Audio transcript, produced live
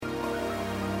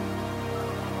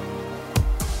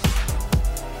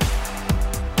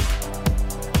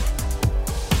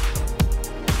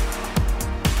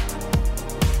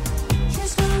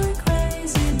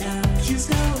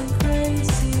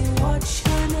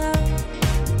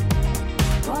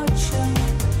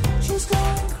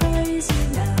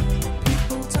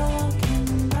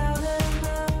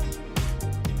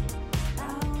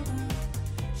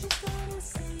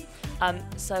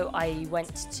So I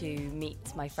went to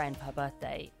meet my friend for her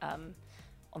birthday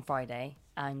on Friday,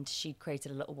 and she'd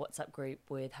created a little WhatsApp group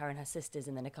with her and her sisters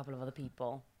and then a couple of other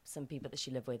people, some people that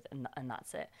she lived with, and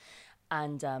that's it.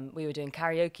 And we were doing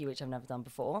karaoke, which I've never done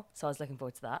before, so I was looking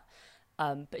forward to that.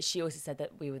 But she also said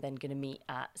that we were then going to meet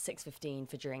at 6:15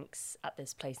 for drinks at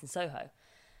this place in Soho.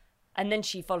 And then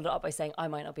she followed it up by saying, I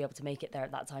might not be able to make it there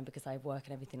at that time because I have work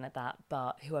and everything like that,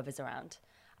 but whoever's around.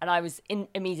 And I was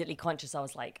immediately conscious. I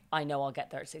was like, I know I'll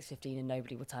get there at 6:15 and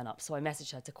nobody will turn up. So I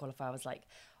messaged her to qualify. I was like,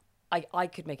 I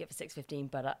could make it for 6:15,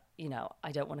 but,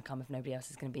 I don't want to come if nobody else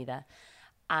is going to be there.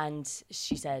 And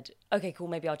she said, okay, cool,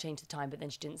 maybe I'll change the time, but then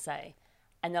she didn't say.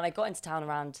 And then I got into town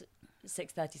around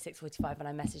 6:30, 6:45, and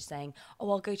I messaged saying,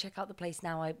 I'll go check out the place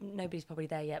now. Nobody's probably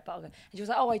there yet, but I'll go. And she was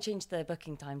like, I changed the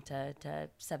booking time to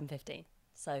 7:15.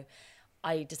 So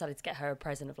I decided to get her a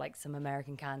present of like some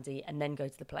American candy and then go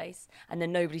to the place. And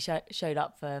then nobody showed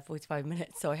up for 45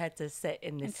 minutes. So I had to sit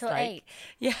in this Until 8.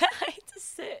 Yeah, I had to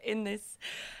sit in this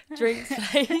drinks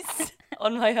place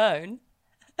on my own.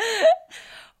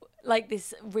 Like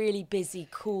this really busy,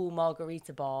 cool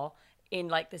margarita bar in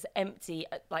like this empty,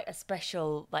 like a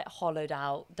special, like hollowed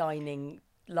out dining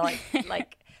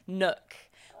like nook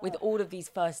with all of these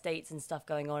first dates and stuff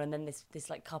going on, and then this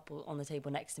like couple on the table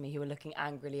next to me who were looking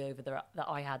angrily over that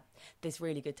I had this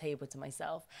really good table to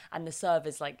myself, and the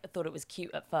servers like thought it was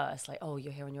cute at first, like, oh,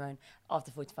 you're here on your own.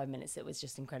 After 45 minutes, it was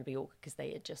just incredibly awkward because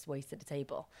they had just wasted a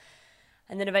table.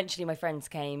 And then eventually my friends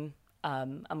came,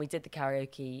 and we did the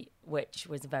karaoke, which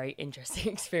was a very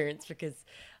interesting experience because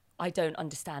I don't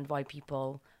understand why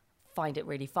people find it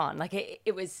really fun. Like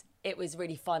it was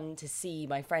really fun to see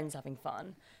my friends having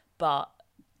fun, but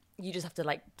you just have to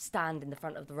like stand in the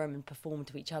front of the room and perform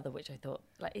to each other, which I thought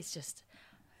like it's just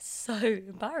so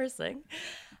embarrassing.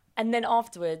 And then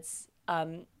afterwards,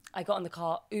 I got on the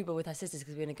car Uber with her sisters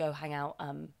because we were going to go hang out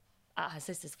at her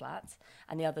sister's flat,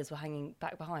 and the others were hanging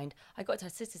back behind. I got to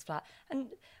her sister's flat, and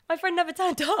my friend never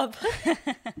turned up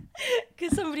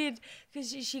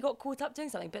because she got caught up doing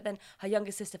something. But then her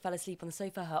younger sister fell asleep on the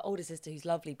sofa. Her older sister, who's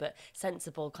lovely but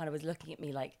sensible, kind of was looking at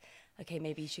me like, okay,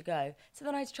 maybe you should go. So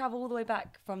then I had to travel all the way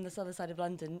back from this other side of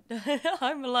London.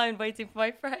 I'm alone waiting for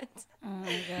my friend. Oh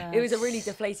my God. It was a really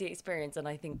deflating experience, and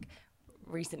I think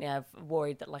recently I've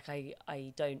worried that like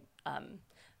I don't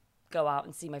go out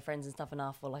and see my friends and stuff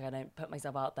enough, or like I don't put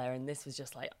myself out there. And this was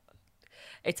just like,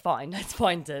 it's fine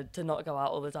to not go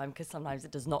out all the time, because sometimes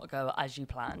it does not go as you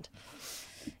planned.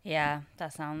 Yeah,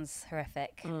 that sounds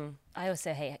horrific. I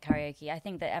also hate karaoke. I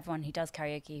think that everyone who does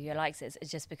karaoke who likes it is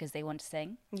just because they want to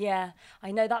sing. Yeah,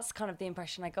 I know, that's kind of the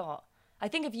impression I got. I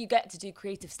think if you get to do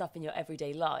creative stuff in your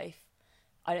everyday life,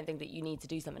 I don't think that you need to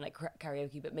do something like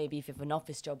karaoke, but maybe if you have an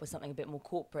office job or something a bit more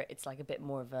corporate, it's like a bit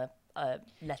more of a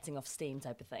letting off steam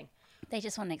type of thing. They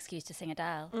just want an excuse to sing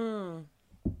Adele.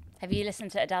 Have you listened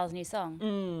to Adele's new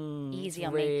song? Easy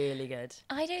on Me. Really good.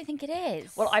 I don't think it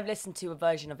is. Well, I've listened to a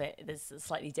version of it that's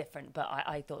slightly different, but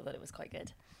I thought that it was quite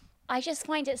good. I just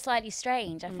find it slightly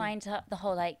strange. I find the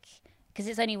whole like, because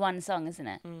it's only one song, isn't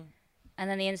it? And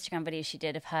then the Instagram video she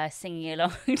did of her singing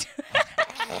along.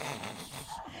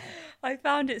 I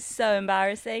found it so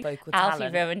embarrassing. Vocal Alfie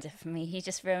talent. ruined it for me. He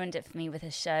just ruined it for me with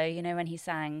his show. You know, when he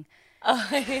sang,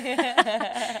 he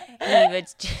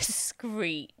would just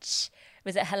screech.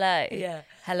 Was it hello? Yeah.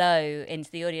 Hello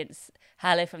into the audience.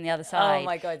 Hello from the other side. Oh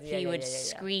my God, yeah, He yeah, would yeah, yeah, yeah.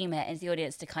 scream it into the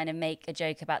audience to kind of make a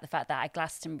joke about the fact that at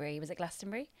Glastonbury, was it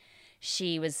Glastonbury?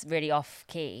 She was really off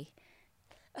key.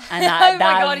 And that, Oh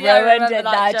my God, yeah, I remember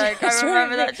that joke. I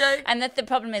remember that joke. And the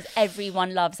problem is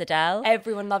everyone loves Adele.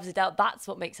 Everyone loves Adele. That's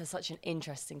what makes her such an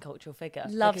interesting cultural figure.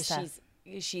 Loves because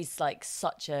she's like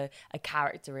such a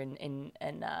character in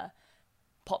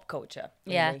pop culture.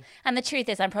 Really. Yeah. And the truth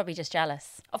is, I'm probably just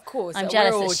jealous. Of course. I'm we're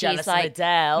jealous all that jealous she's of like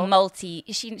Adele.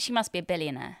 she must be a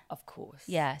billionaire. Of course.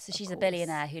 Yeah, so she's a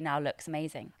billionaire who now looks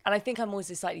amazing. And I think I'm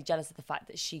also slightly jealous of the fact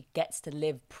that she gets to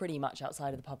live pretty much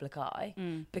outside of the public eye,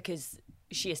 because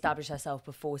she established herself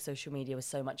before social media was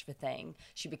so much of a thing.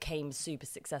 She became super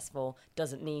successful,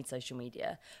 doesn't need social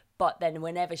media. But then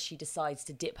whenever she decides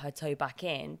to dip her toe back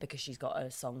in because she's got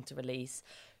a song to release,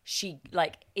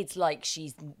 it's like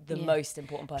she's the most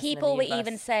important person People in were the universe.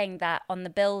 even saying that on the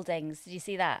buildings. Did you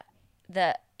see that?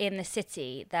 That in the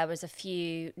city there was a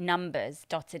few numbers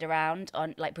dotted around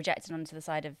on, like, projected onto the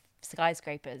side of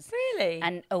skyscrapers. Really?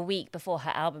 And a week before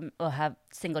her album or her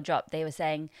single drop, they were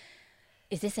saying,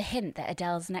 is this a hint that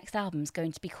Adele's next album's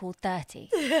going to be called 30?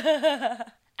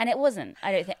 And it wasn't.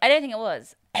 I don't think it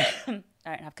was. I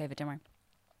don't have COVID, don't worry.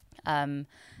 But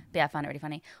yeah, I found it really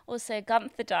funny. Also,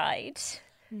 Gunther died.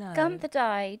 No. Gunther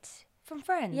died. From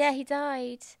Friends? Yeah, he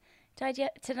died died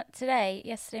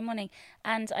yesterday morning,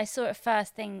 and I saw it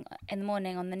first thing in the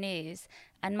morning on the news.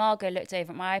 And Margot looked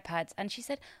over at my iPad and she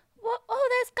said, "What? Oh,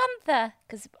 there's Gunther,"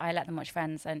 because I let them watch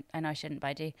Friends. And I know I shouldn't, but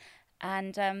I do.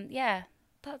 And yeah,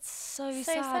 That's so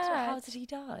So sad. sad. How did he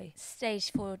die?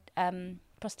 stage 4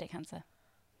 prostate cancer.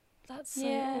 That's so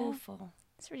Yeah. awful.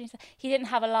 It's really sad. He didn't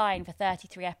have a line for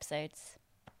 33 episodes.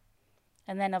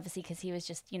 And then obviously because he was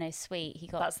just, sweet, he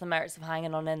got... That's the merits of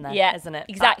hanging on in there, Yeah, isn't it?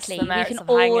 exactly. That's the We merits can of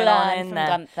all hanging on learn in from there.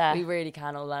 Gunther. We really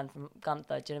can all learn from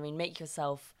Gunther. Do you know what I mean? Make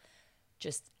yourself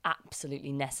just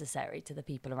absolutely necessary to the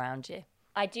people around you.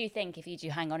 I do think if you do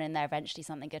hang on in there, eventually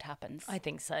something good happens. I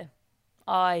think so.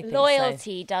 I think so.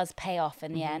 Loyalty does pay off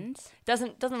in the end.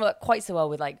 Doesn't work quite so well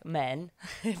with like men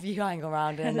if you hang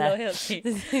around in there.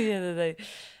 Loyalty.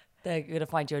 They're gonna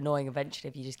find you annoying eventually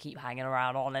if you just keep hanging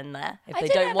around on in there. If I they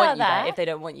don't don't know want about you there. that. If they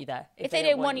don't want you there. If they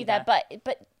don't want you there,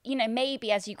 but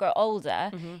maybe as you grow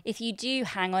older, if you do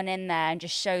hang on in there and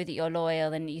just show that you're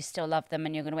loyal and you still love them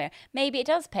and you're going to wear, maybe it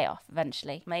does pay off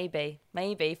eventually. Maybe.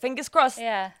 Fingers crossed.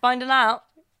 Yeah. Finding out.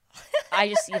 I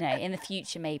just, in the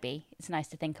future, maybe it's nice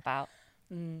to think about.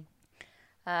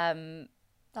 Are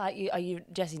you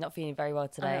Jessie's not feeling very well I'm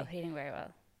today? not feeling very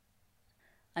well.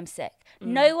 I'm sick.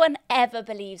 No one ever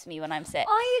believes me when I'm sick.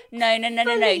 No.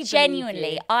 believe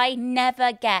Genuinely, you. I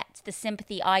never get the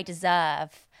sympathy I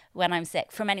deserve when I'm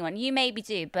sick from anyone. You maybe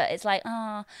do, but it's like,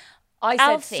 I said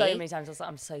Alfie- so many times. I was like,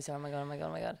 I'm so sorry. Oh my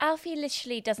god. Alfie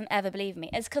literally doesn't ever believe me.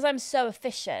 It's because I'm so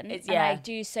efficient and I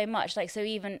do so much. Like, so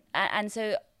even,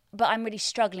 but I'm really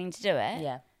struggling to do it.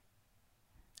 Yeah.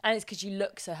 And it's because you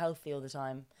look so healthy all the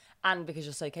time, and because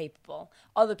you're so capable.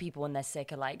 Other people, when they're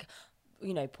sick, are like,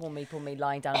 poor me,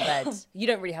 lying down in bed. You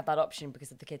don't really have that option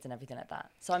because of the kids and everything like that.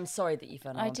 So I'm sorry that you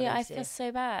feel. I do. I feel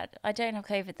so bad. I don't have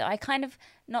COVID though. I kind of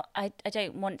I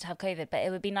don't want to have COVID, but it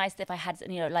would be nice if I had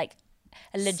like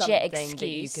a legit something excuse that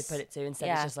you could put it to instead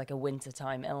of just like a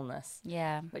wintertime illness.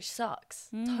 Yeah. Which sucks.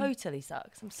 Totally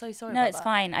sucks. I'm so sorry. No, about it's that.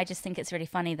 fine. I just think it's really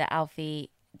funny that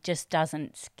Alfie just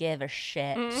doesn't give a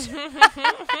shit.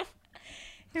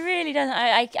 He really doesn't.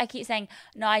 I keep saying,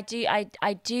 no, I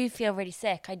do feel really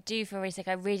sick. I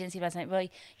really didn't see last night. Well,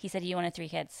 he said you wanted 3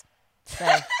 kids. So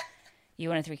you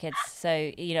wanted 3 kids.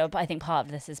 So, but I think part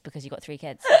of this is because you got 3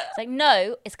 kids. It's like,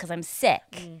 no, it's because I'm sick.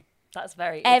 That's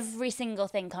very... Every single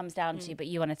thing comes down to, but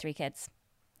you wanted 3 kids.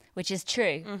 Which is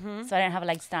true. So I don't have a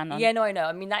leg to stand on. Yeah, no, I know.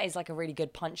 I mean, that is like a really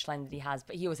good punchline that he has,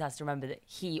 but he also has to remember that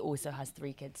he also has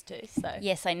 3 kids too. So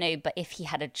Yes, I know, but if he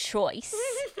had a choice,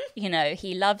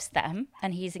 he loves them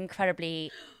and he's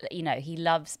incredibly, he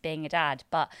loves being a dad.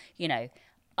 But,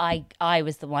 I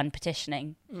was the one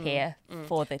petitioning here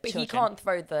for the But children. he can't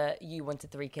throw the "you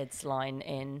wanted 3 kids" line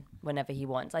in whenever he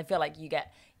wants. I feel like you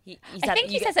get... I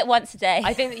think he says it once a day.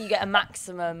 I think that you get a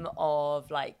maximum of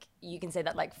like, you can say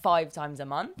that like 5 times a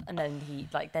month, and then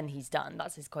he's done.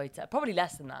 That's his quota. Probably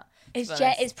less than that.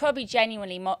 It's probably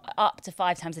genuinely up to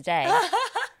 5 times a day.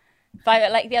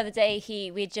 Like the other day,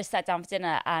 we had just sat down for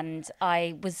dinner, and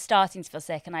I was starting to feel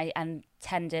sick, and I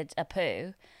tended a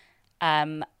poo,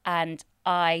 and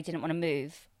I didn't want to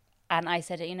move, and I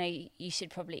said, you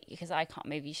should probably, because I can't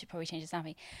move, you should probably change the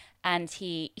nappy, and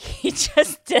he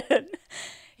just didn't.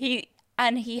 He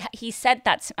said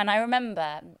that, and I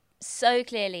remember so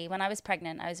clearly when I was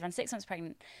pregnant. I was around 6 months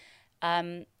pregnant,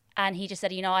 and he just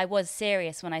said, I was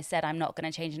serious when I said I'm not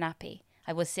going to change a nappy.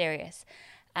 I was serious,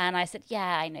 and I said,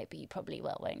 yeah, I know, but you probably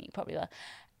will, won't you? You probably will.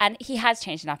 And he has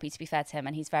changed a nappy, to be fair to him,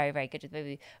 and he's very, very good with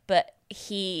baby. But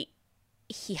he's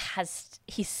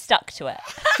stuck to it.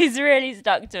 He's really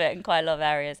stuck to it in quite a lot of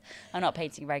areas. I'm not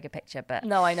painting a very good picture, but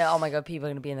No, I know. Oh my god, people are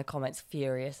going to be in the comments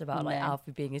furious about like No.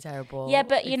 Alfie being a terrible. yeah,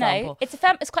 but example.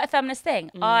 it's quite a feminist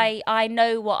thing. I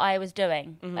know what I was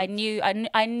doing. I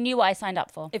knew what I signed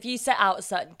up for. If you set out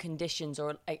certain conditions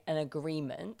or an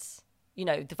agreement,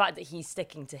 the fact that he's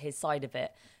sticking to his side of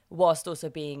it, whilst also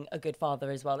being a good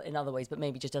father as well in other ways, but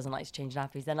maybe just doesn't like to change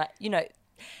nappies, then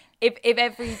if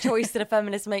every choice that a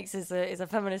feminist makes is a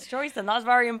feminist choice, then that's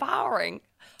very empowering.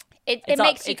 It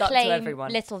makes you claim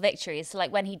little victories. So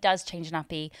like when he does change a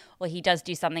nappy, or he does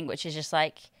do something which is just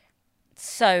like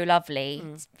so lovely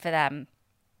for them,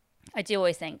 I do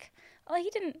always think, oh, he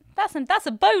didn't. That's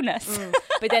a bonus.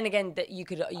 But then again, that you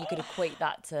could equate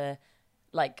that to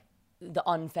like the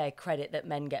unfair credit that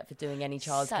men get for doing any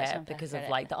Such childcare unfair because credit. of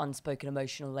like the unspoken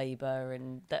emotional labor,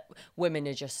 and that women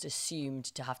are just assumed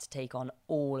to have to take on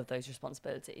all of those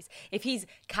responsibilities. If he's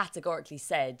categorically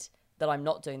said that I'm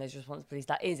not doing those responsibilities,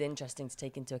 that is interesting to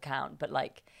take into account. But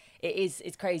like,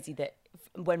 it's crazy that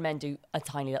when men do a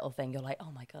tiny little thing, you're like,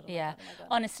 oh my god. Yeah. God, oh my God.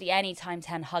 Honestly, anytime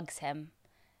Ten hugs him,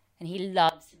 and he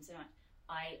loves him so much,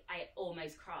 I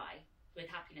almost cry with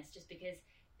happiness, just because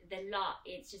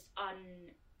it's just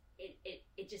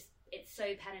it's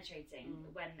so penetrating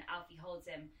when Alfie holds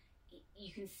him.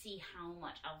 You can see how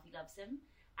much Alfie loves him,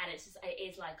 and it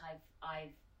is like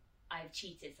I've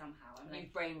cheated somehow.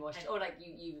 You've brainwashed, or like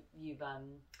you've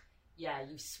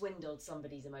swindled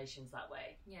somebody's emotions that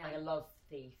way. Yeah, like a love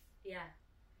thief. Yeah,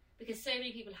 because so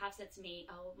many people have said to me,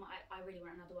 "Oh, I really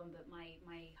want another one, but my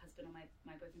husband or my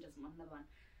boyfriend doesn't want another one,"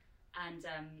 and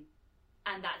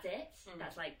that's it.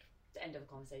 That's like the end of a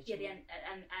conversation. Yeah, the end,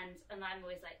 and I'm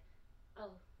always like,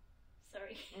 "Oh,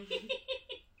 sorry."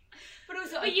 But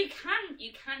also, you can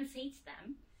say to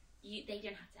them, they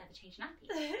don't have to ever change nappies,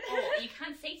 or you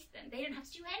can say to them, they don't have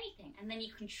to do anything, and then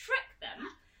you can trick them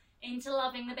into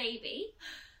loving the baby.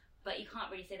 But you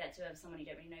can't really say that to someone you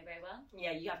don't really know very well.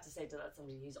 Yeah, you have to say to that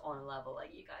somebody who's on a level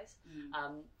like you guys.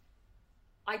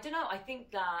 I don't know. I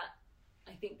think that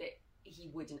he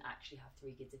wouldn't actually have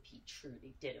 3 kids if he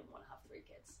truly didn't want to have 3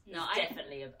 kids. No,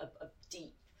 definitely a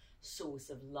deep source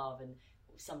of love and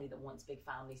somebody that wants big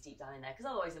families deep down in there, because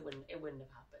otherwise it wouldn't have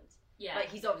happened. Yeah,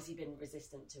 like he's obviously been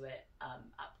resistant to it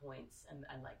at points and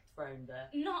like thrown the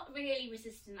not really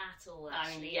resistant at all.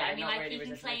 Actually, I mean, like really he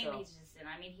can claim he's resistant.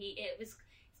 I mean, it's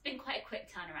been quite a quick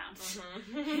turnaround. I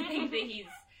think that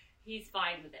he's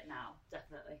fine with it now,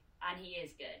 definitely, and he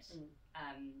is good.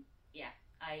 Yeah,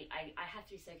 I had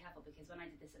to be so careful because when I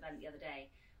did this event the other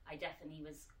day, I definitely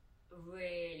was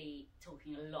really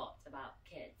talking a lot about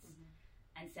kids.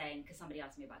 And saying, because somebody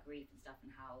asked me about grief and stuff,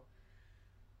 and how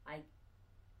I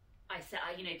said,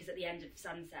 because at the end of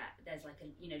Sunset, there's like a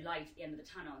light at the end of the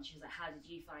tunnel, and she was like, "How did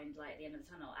you find light at the end of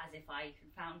the tunnel?" As if I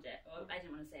had found it. Or I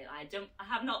didn't want to say I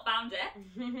have not found it,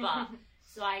 but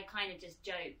so I kind of just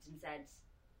joked and said,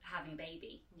 having a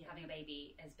baby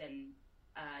has been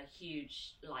a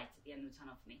huge light at the end of the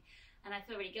tunnel for me, and I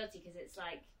feel really guilty because it's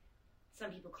like some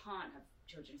people can't have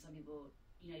children, some people.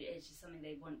 It's just something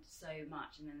they want so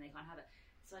much and then they can't have it.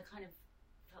 So I kind of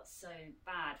felt so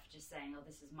bad for just saying, "Oh,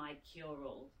 this is my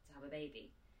cure-all to have a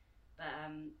baby." But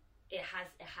it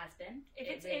has been.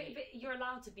 If you're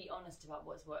allowed to be honest about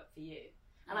what's worked for you,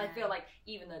 and I feel like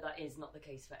even though that is not the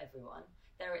case for everyone,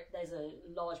 there's a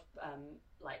large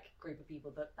group of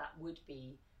people that would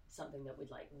be something that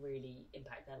would like really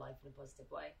impact their life in a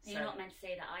positive way. So, you're not meant to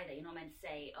say that either. You're not meant to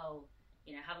say, "Oh,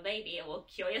 have a baby, it will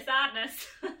cure your sadness."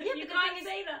 Yeah, you can't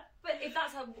say that. But if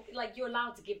that's how, you're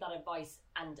allowed to give that advice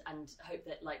and hope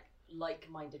that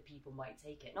like-minded people might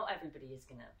take it. Not everybody is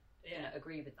gonna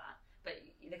agree with that, but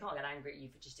they can't get angry at you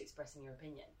for just expressing your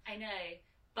opinion. I know,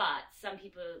 but some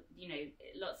people,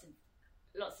 lots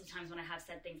of times when I have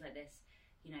said things like this,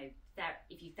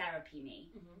 if you therapy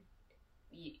me,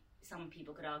 some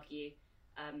people could argue,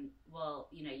 well,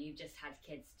 you've just had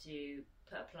kids to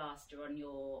put a plaster on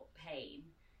your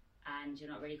pain and you're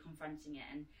not really confronting it,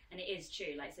 and it is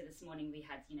true. So this morning we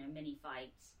had a mini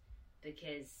fight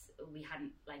because we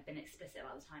hadn't been explicit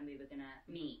about the time we were gonna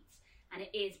meet, and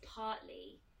it is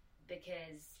partly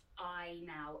because I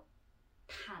now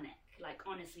panic,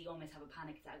 honestly almost have a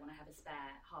panic attack when I have a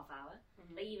spare half hour,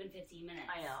 even 15 minutes.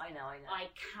 I know I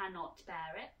cannot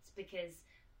bear it because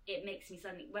it makes me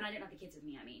suddenly, when I don't have the kids with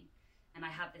me, and I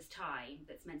have this time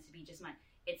that's meant to be just mine,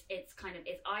 it's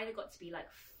either got to be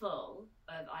full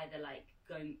of either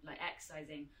going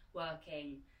exercising,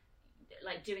 working,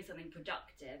 doing something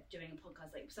productive, doing a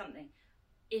podcast, something.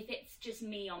 If it's just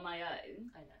me on my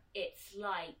own, I know it's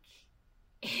like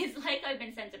I've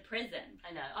been sent to prison.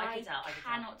 I know. I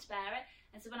cannot bear it.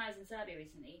 And so when I was in Serbia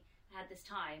recently, I had this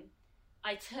time.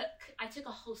 I took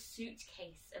a whole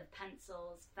suitcase of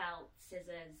pencils, felt,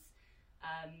 scissors,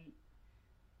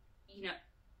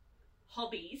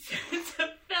 hobbies to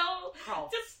fill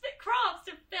crafts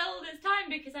to fill this time,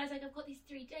 because I was like, I've got these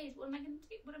 3 days. What am I going to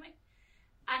do?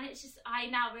 And it's just, I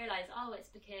now realise, it's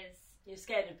because you're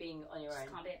scared of being on your own.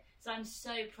 Can't be it. So I'm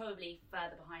so probably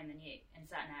further behind than you in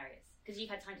certain areas because you've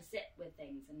had time to sit with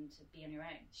things and to be on your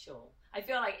own. Sure. I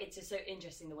feel like it's just so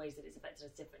interesting the ways that it's affected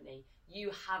us differently.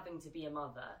 You having to be a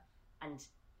mother and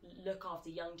look after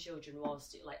young children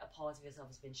whilst a part of yourself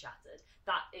has been shattered.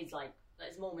 That is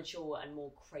it's more mature and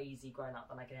more crazy grown up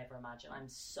than I can ever imagine. I'm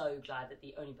so glad that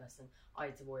the only person I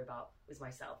had to worry about was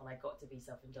myself, and I got to be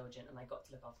self-indulgent and I got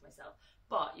to look after myself.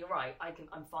 But you're right,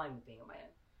 I'm fine with being on my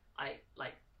own. I've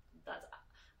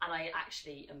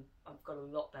got a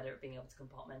lot better at being able to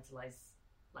compartmentalize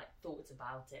thoughts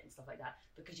about it and stuff like that,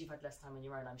 because you've had less time on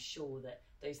your own. I'm sure that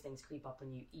those things creep up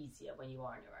on you easier when you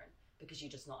are on your own, because you're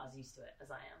just not as used to it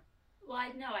as I am. Well,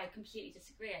 I completely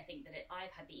disagree. I think that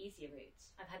I've had the easier route.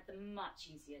 I've had the much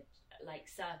easier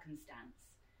circumstance.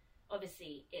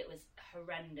 Obviously, it was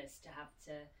horrendous to have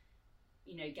to,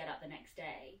 get up the next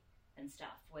day and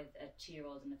stuff with a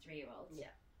 2-year-old and a 3-year-old.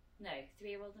 Yeah. No,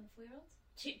 3-year-old and a 4-year-old.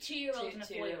 2-year-old and a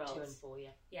 4-year-old. 2 and 4,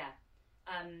 yeah. Yeah.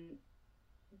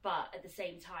 But at the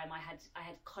same time, I had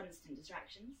constant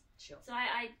distractions. Sure. So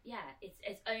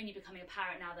it's only becoming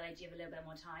apparent now that I do have a little bit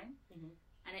more time,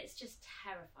 and it's just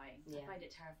terrifying. Yeah. I find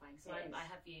it terrifying. So I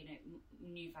have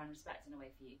newfound respect in a way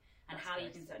for you and That's how you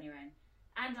nice. can sit on your own,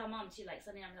 and our mum too. Like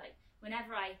suddenly I'm like,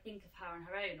 whenever I think of her on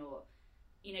her own, or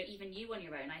even you on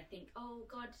your own, I think, oh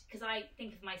God, because I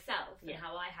think of myself and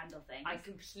how I handle things. I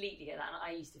completely get that, and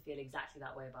I used to feel exactly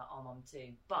that way about our mum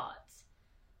too. But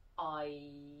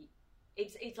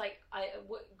it's like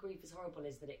what grief is horrible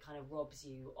is that it kind of robs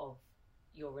you of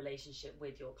your relationship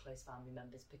with your close family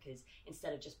members, because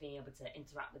instead of just being able to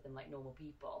interact with them like normal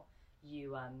people,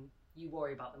 you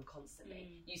worry about them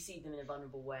constantly. You see them in a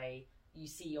vulnerable way. You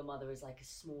see your mother as like a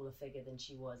smaller figure than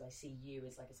she was. I see you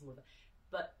as like a smaller,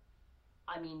 but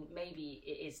I mean, maybe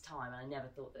it is time, and I never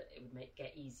thought that it would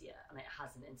get easier, and it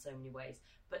hasn't in so many ways.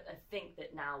 But I think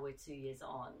that now we're 2 years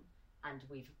on, and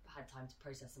we've had time to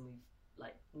process, and we've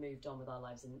like moved on with our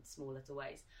lives in small little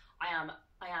ways. I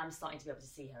am starting to be able to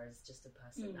see her as just a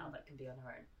person now that can be on her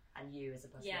own, and you as a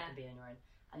person that can be on your own.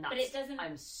 And that's, but it doesn't.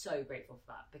 I'm so grateful for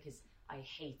that, because I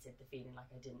hated the feeling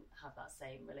like I didn't have that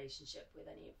same relationship with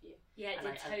any of you. Yeah, it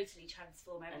did totally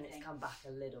transform everything. And it's come back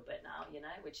a little bit now,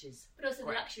 which is But also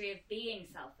great. the luxury of being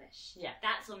selfish. Yeah.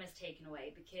 That's almost taken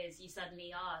away, because you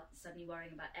suddenly are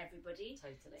worrying about everybody.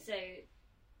 Totally. So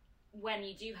when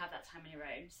you do have that time on your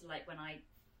own, so like when I,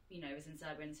 was in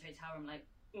Serbia in this hotel room, like,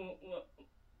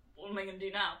 what am I going to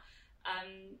do now?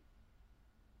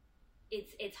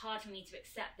 It's hard for me to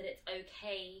accept that it's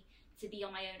okay to be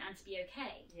on my own and to be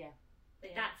okay. Yeah.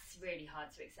 That's really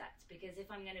hard to accept, because if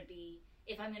I'm going to be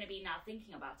now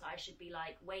thinking about it, I should be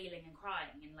like wailing and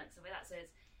crying and like stuff like that. So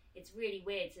it's really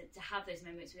weird to have those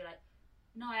moments where you're like,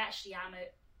 no, I actually am.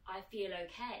 I feel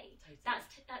okay. Totally.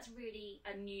 That's really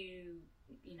a new,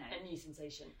 a new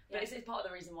sensation. Yeah. But it's part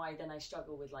of the reason why then I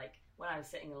struggle with, like, when I was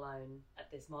sitting alone at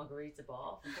this margarita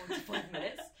bar for 45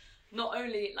 minutes, not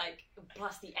only like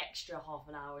plus the extra half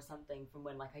an hour or something from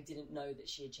when like I didn't know that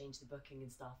she had changed the booking and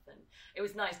stuff, and it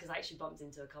was nice because I actually bumped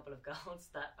into a couple of girls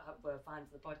that were fans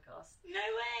of the podcast. No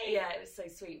way. Yeah, it was so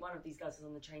sweet. One of these girls was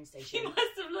on the train station. She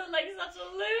must have looked like such a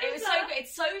loser. It was so good.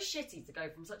 It's so shitty to go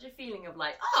from such a feeling of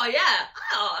like, oh yeah,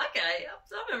 oh okay,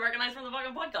 I've been recognised from the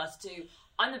fucking podcast, to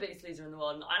I'm the biggest loser in the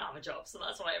world and I don't have a job, so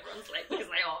that's why everyone's like,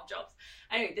 because they all have jobs.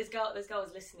 Anyway, this girl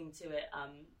was listening to it,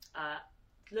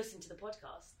 listened to the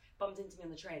podcast, bumped into me on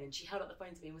the train, and she held up the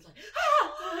phone to me and was like,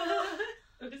 ah!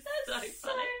 It was That's so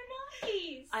funny.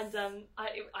 nice. And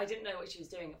I didn't know what she was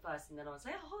doing at first, and then I was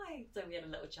like, oh, hi. So we had a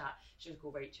little chat. She was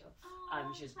called Rachel.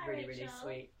 She was hi, really, Rachel. really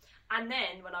sweet. And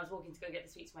then when I was walking to go get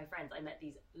the sweets for my friends, I met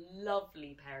these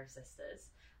lovely pair of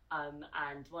sisters.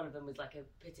 And one of them was like a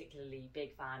particularly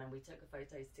big fan, and we took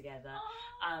photos together.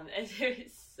 And it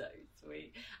was so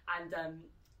sweet. And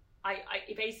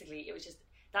it was just,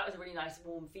 that was a really nice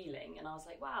warm feeling, and I was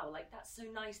like, wow, like that's so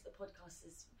nice that the podcast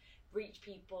has reached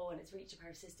people and it's reached a pair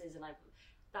of sisters, and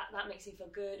that makes me feel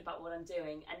good about what I'm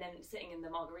doing. And then sitting in the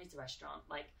margarita restaurant,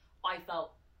 like I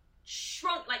felt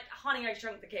shrunk, like Honey I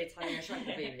Shrunk the Kids, Honey I Shrunk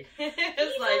the Baby. It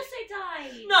was He's like, also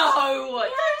died. no,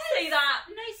 Yes. don't say that.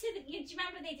 No, so do you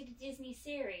remember they did a Disney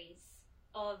series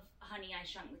of Honey I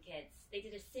Shrunk the Kids? They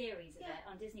did a series of it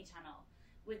on Disney Channel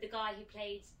with the guy who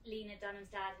played Lena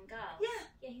Dunham's dad in Girls.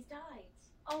 Yeah. He's died.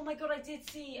 Oh my god, I did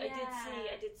see on Lena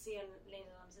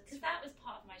Lamb's Instagram. Because that was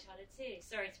part of my childhood too.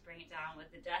 Sorry to bring it down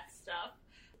with the death stuff.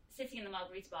 Sitting in the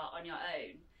margarita bar on your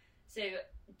own. So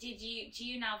do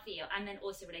you now feel, and then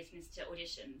also relating this to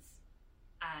auditions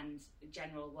and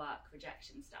general work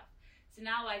rejection stuff. So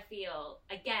now I feel,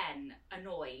 again,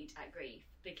 annoyed at grief,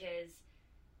 because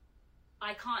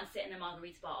I can't sit in a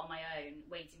margarita bar on my own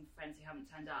waiting for friends who haven't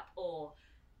turned up, or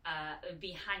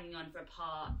be hanging on for a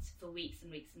part for weeks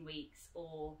and weeks and weeks,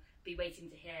 or be waiting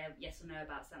to hear yes or no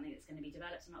about something that's going to be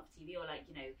developed or not for TV, or like,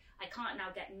 I can't now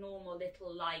get normal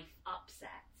little life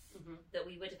upsets that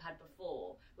we would have had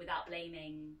before without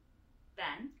blaming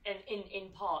Ben. And in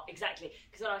part, exactly,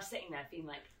 because when I was sitting there feeling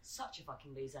like such a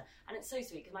fucking loser, and it's so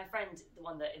sweet because my friend, the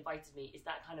one that invited me, is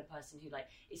that kind of person who like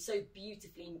is so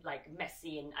beautifully like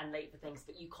messy and late for things,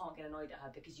 but you can't get annoyed at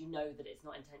her because you know that it's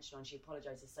not intentional, and she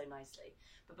apologises so nicely.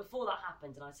 But before that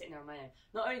happened, and I was sitting there on my own,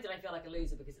 not only did I feel like a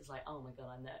loser because it's like, oh my god,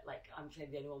 I'm there, like I'm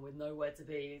clearly the only one with nowhere to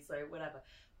be, so whatever.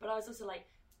 But I was also like,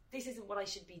 this isn't what I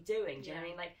should be doing. Do you know what I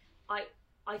mean? Like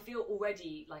I feel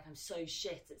already like I'm so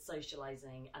shit at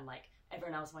socialising, and like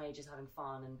everyone else my age is having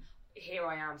fun, and here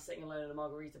I am sitting alone in a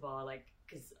margarita bar, like,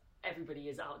 because everybody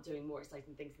is out doing more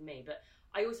exciting things than me. But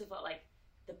I also felt like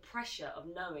the pressure of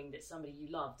knowing that somebody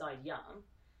you love died young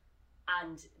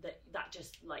and that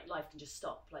just like life can just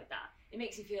stop like that. It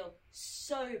makes me feel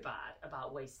so bad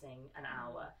about wasting an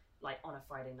hour like on a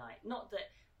Friday night. Not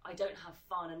that I don't have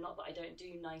fun and not that I don't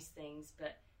do nice things,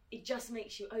 but it just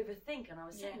makes you overthink. And I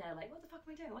was sitting there like, what the fuck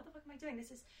am I doing? What the fuck am I doing?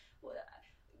 This is,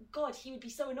 God, he would be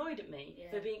so annoyed at me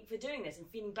for doing this and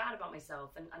feeling bad about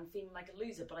myself and feeling like a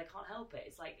loser, but I can't help it.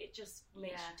 It's like, it just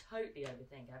makes you totally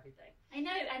overthink everything. I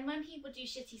know, and when people do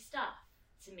shitty stuff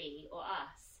to me or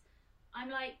us, I'm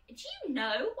like, do you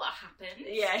know what happened?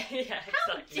 Yeah, exactly.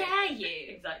 How dare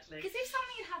you? Exactly. Because if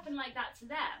something had happened like that to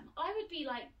them, I would be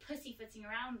like pussyfooting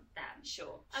around them.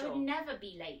 Sure. I would never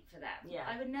be late for them. Yeah.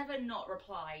 I would never not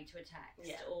reply to a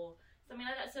text or something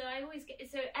like that. So I always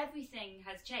so everything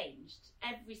has changed.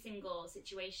 Every single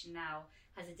situation now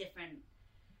has a different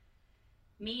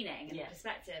meaning and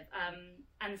perspective.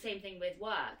 And the same thing with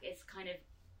work. It's kind of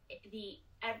the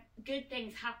good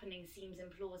things happening seems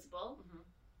implausible. Mm-hmm.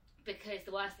 Because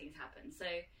the worst things happen. So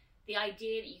the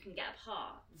idea that you can get a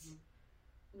part,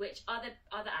 which other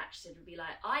actresses would be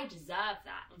like, I deserve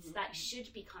that. That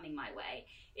should be coming my way.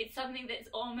 It's something that's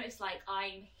almost like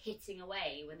I'm hitting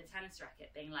away with a tennis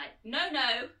racket, being like, no,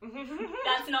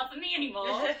 that's not for me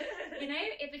anymore. You know,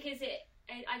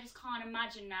 I just can't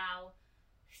imagine now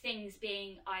things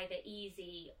being either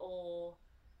easy or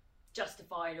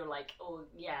justified or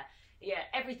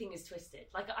everything is twisted.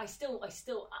 Like I still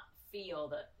feel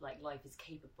that like life is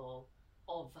capable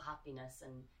of happiness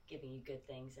and giving you good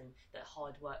things, and that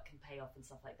hard work can pay off and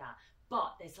stuff like that.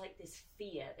 But there's like this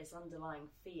underlying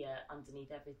fear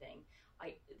underneath everything.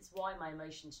 It's why my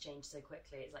emotions change so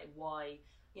quickly. It's like why,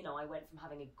 you know, I went from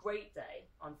having a great day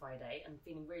on Friday and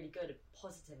feeling really good and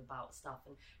positive about stuff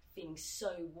and feeling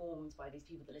so warmed by these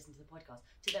people that listen to the podcast,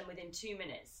 to then within 2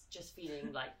 minutes just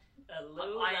feeling like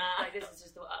this is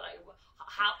just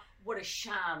what a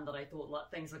sham that I thought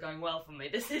like things were going well for me.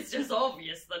 This is just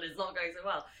obvious that it's not going so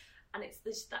well. And it's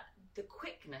this that the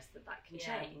quickness that can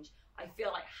change, I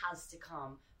feel like has to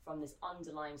come from this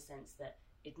underlying sense that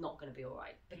it's not going to be all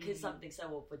right because something so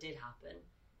awful did happen.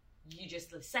 You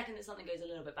just, the second that something goes a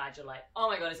little bit bad, you're like, oh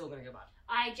my God, it's all going to go bad.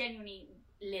 I genuinely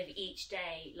live each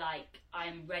day like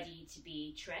I'm ready to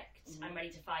be tricked. I'm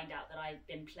ready to find out that I've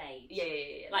been played.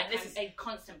 Yeah. Like this is a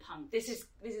constant punk. This has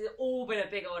all been a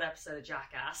big old episode of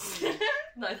Jackass.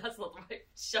 No, that's not the right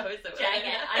show, is it?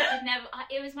 I could never.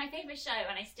 It was my favourite show,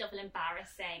 and I still feel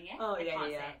embarrassed saying it. Oh I can't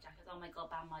say yeah. it, Jackass. Oh my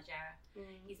God, Bam Margera.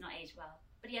 He's not aged well,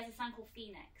 but he has a son called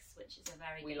Phoenix, which is a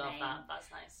very good name. We love that. That's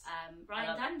nice.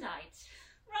 Ryan Dunn died.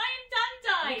 Ryan Dunn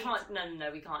died. We can't. No,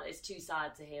 we can't. It's too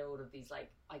sad to hear all of these like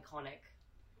iconic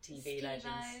TV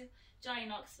legends. Johnny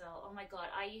Knoxville. Oh my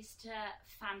God, I used to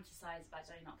fantasize about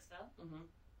Johnny Knoxville.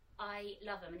 I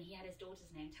love him, and he had his daughter's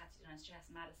name tattooed on his chest,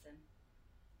 Madison.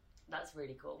 That's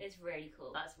really cool. It's really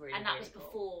cool. That's really, and that really was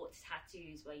before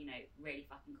tattoos were, you know, really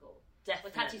fucking cool.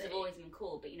 Definitely. Well, tattoos have always been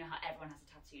cool, but you know how everyone has a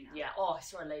tattoo now. Yeah. Oh, I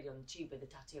saw a lady on the tube with a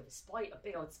tattoo of a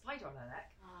big old spider on her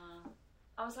neck.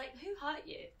 I was like, who hurt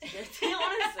you?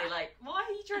 Honestly, like, why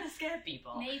are you trying to scare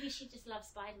people? Maybe she just loves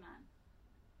Spider-Man.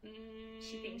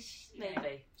 She thinks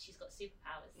maybe she's got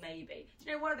superpowers. Maybe. Do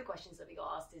you know, one of the questions that we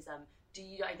got asked is, do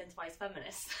you identify as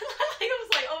feminist? I was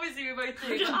like, obviously we both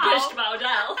do. Just pushed about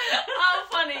Adele. How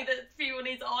funny that people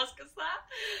need to ask us that.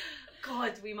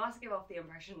 God, we must give off the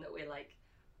impression that we're like,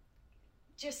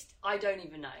 just, I don't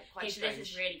even know. Quite strange. This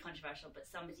is really controversial, but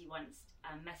somebody once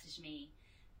messaged me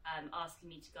asking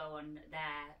me to go on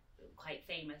their quite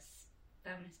famous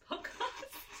feminist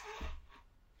podcast.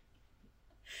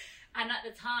 And at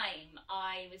the time,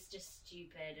 I was just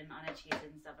stupid and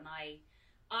uneducated and stuff, and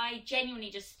I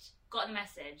genuinely just got the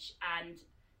message, and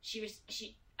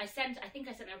I think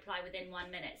I sent a reply within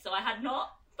 1 minute, so I had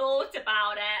not thought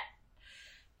about it.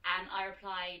 And I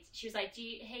replied, she was like,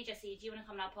 hey Jessie, do you want to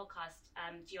come on our podcast?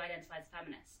 Do you identify as a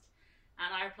feminist?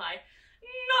 And I replied,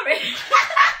 not really.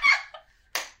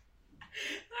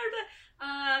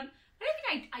 I don't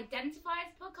think I identify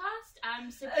as a podcast.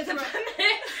 As a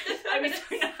feminist? I don't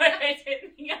think I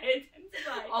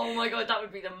identify. Oh my God, that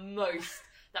would be the most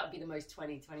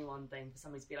 2021 thing for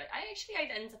somebody to be like, I actually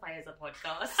identify as a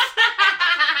podcast.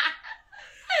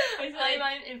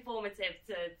 I'm informative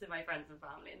to my friends and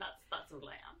family, and that's all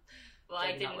I am. Well,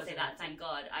 I didn't say that, thank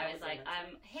God. I was like,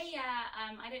 hey,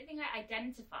 I don't think I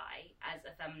identify as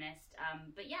a feminist,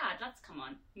 but yeah, I'd love to come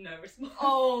on. No response.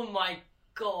 Oh my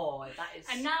God, that is.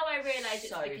 And now I realise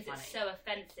so it's because funny. it's so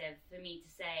offensive for me to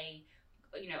say,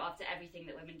 you know, after everything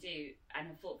that women do and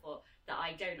have fought for, that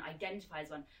I don't identify as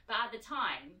one. But at the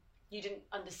time, you didn't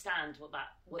understand what the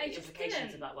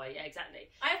implications of that were. Yeah, exactly.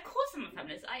 Of course I'm a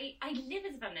feminist. I live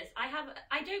as a feminist.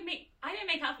 I don't make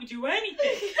effort to do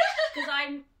anything because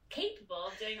I'm capable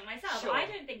of doing it myself. Sure. I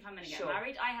don't think I'm going to get Sure.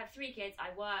 married. I have 3 kids. I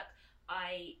work.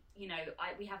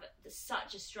 We have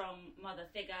such a strong mother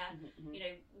figure,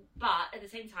 Mhm. but at the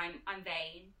same time, I'm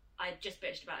vain. I just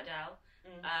bitched about Adele.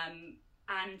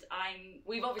 And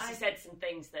We've obviously said some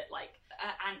things that like,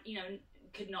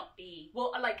 could not be.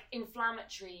 well, like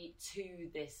inflammatory to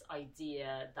this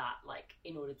idea that like,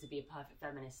 in order to be a perfect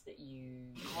feminist, that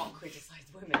you can't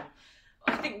criticize women.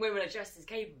 I think women are just as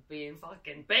capable of being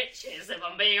fucking bitches, if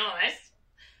I'm being honest.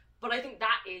 But I think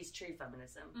that is true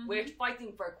feminism. Mm-hmm. We're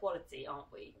fighting for equality,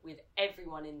 aren't we, with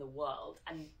everyone in the world,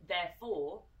 and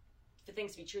therefore, for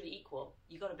things to be truly equal,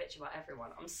 you got to bitch about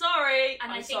everyone. I'm sorry.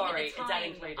 And I'm I think sorry. at the Adele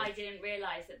time, included. I didn't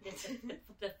realise that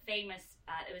the famous,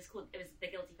 it was the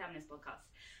Guilty Feminist podcast.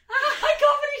 I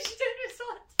can't believe she did this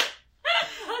one.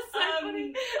 That's so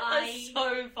funny. I- That's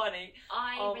so funny.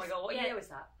 Oh my god, what year was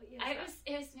that? What year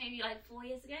It was maybe like 4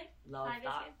 years ago. Love 5 years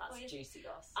that. ago, 4 That's years juicy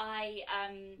goss.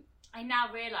 I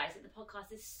now realise that the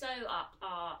podcast is so up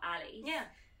our alley. Yeah.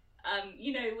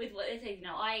 With what they say,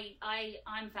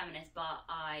 I'm feminist, but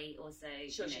I also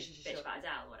Sure. bitch about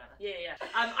Adele or whatever. Yeah.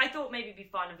 I thought maybe it'd be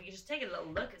fun if we could just take a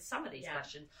little look at some of these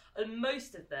questions. And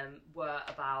most of them were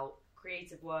about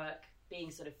creative work,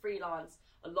 being sort of freelance.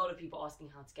 A lot of people asking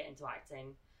how to get into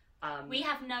acting. We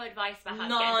have no advice about how to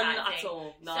None get into acting. at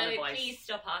all. None so advice. please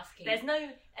stop asking. There's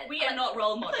no. We are not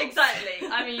role models. Exactly.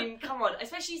 I mean, come on.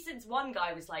 Especially since one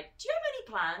guy was like, "Do you have any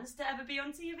plans to ever be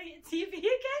on TV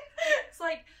again?" It's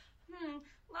like,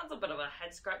 that's a bit of a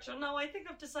head scratcher. No, I think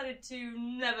I've decided to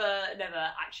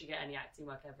never actually get any acting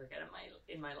work ever again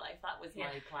in my life. That was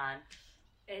my plan.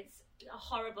 It's a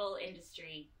horrible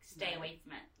industry. Stay away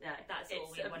from it. Yeah, That's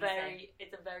all we want to say.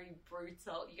 It's a very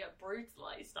brutal. You get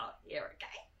brutalized out here.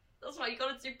 Okay, that's why you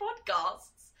got to do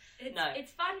podcasts.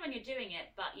 It's fun when you're doing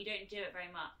it, but you don't do it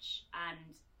very much.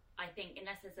 And I think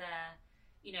unless there's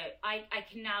I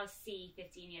can now see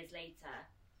 15 years later,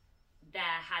 there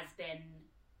has been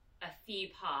a few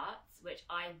parts which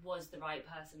I was the right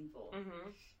person for,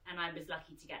 and I was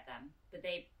lucky to get them, but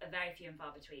they are very few and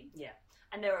far between. Yeah,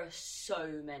 and there are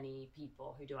so many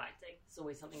people who do acting. It's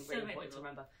always something really important to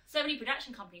remember. So many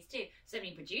production companies too, so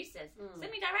many producers, so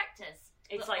many directors.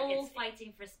 It's We're like all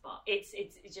fighting for a spot. It's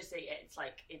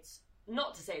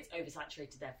not to say it's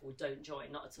oversaturated. Therefore, don't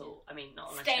join. Not at all. I mean, not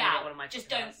unless Stay you out. get one of my Just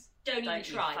podcasts. don't even you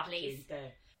try, fucking please.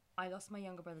 dare. I lost my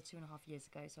younger brother 2.5 years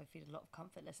ago, so I feel a lot of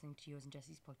comfort listening to yours and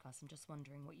Jessie's podcast. I'm just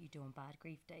wondering what you do on bad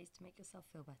grief days to make yourself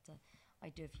feel better. I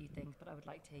do a few things, but I would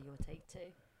like to hear your take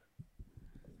too.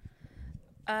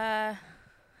 We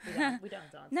don't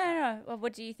have to answer. No. Well,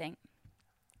 what do you think?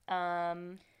 I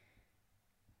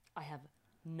have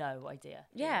no idea.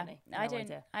 Yeah, genuinely. I No don't.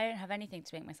 idea. I don't have anything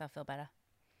to make myself feel better.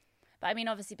 But I mean,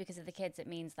 obviously, because of the kids, it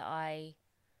means that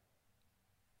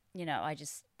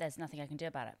there's nothing I can do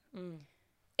about it.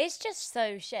 It's just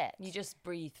so shit. You just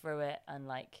breathe through it and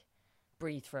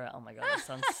breathe through it. Oh my god, that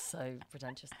sounds so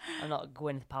pretentious. I'm not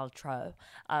Gwyneth Paltrow,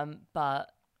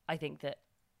 but I think that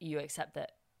you accept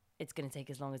that it's going to take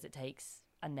as long as it takes,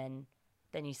 and then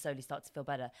you slowly start to feel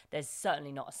better. There's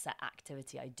certainly not a set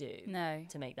activity I do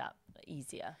to make that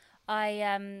easier.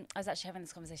 I was actually having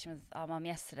this conversation with our mum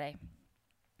yesterday,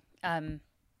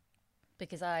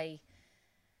 because I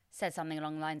said something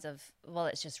along the lines of, well,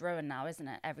 it's just ruined now, isn't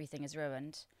it? Everything is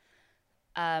ruined.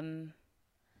 And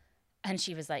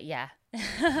she was like, yeah.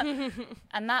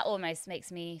 And that almost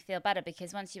makes me feel better,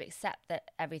 because once you accept that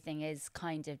everything is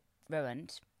kind of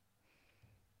ruined,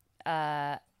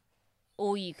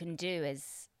 all you can do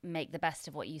is make the best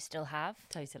of what you still have.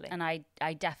 Totally. And I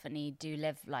definitely do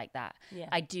live like that. Yeah.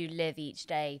 I do live each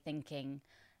day thinking,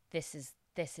 this is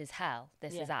hell.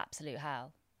 This is absolute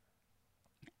hell.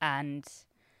 And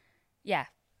yeah.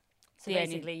 So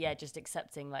basically, just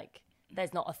accepting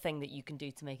there's not a thing that you can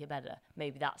do to make it better.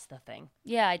 Maybe that's the thing.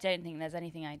 Yeah, I don't think there's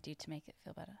anything I do to make it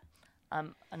feel better.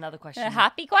 Another question. A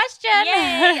happy question.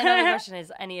 Yay! Another question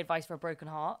is, any advice for a broken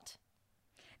heart?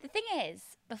 The thing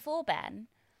is, before Ben,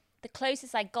 the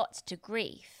closest I got to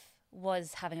grief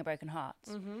was having a broken heart.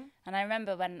 Mm-hmm. And I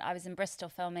remember when I was in Bristol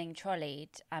filming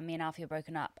Trolleyed, and me and Alfie were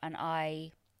broken up, and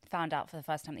I found out for the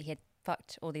first time that he had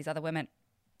fucked all these other women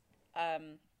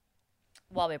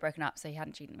while we were broken up, so he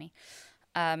hadn't cheated on me.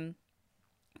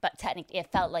 But technically,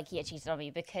 it felt like he had cheated on me,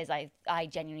 because I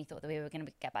genuinely thought that we were going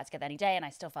to get back together any day, and I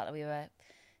still felt that we were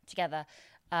together.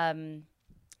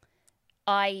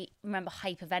 I remember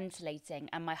hyperventilating,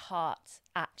 and my heart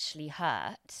actually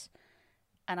hurt,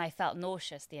 and I felt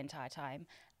nauseous the entire time.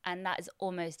 And that is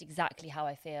almost exactly how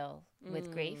I feel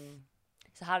with grief.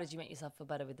 So how did you make yourself feel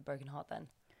better with the broken heart then?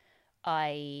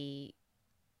 I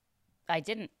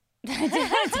didn't.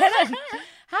 I didn't.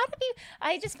 How do you?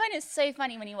 I just find it so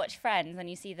funny when you watch Friends and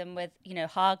you see them with,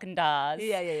 Haagen-Dazs.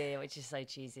 Yeah, which is so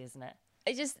cheesy, isn't it?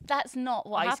 It just, that's not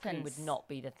what Ice happens. cream would not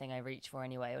be the thing I reach for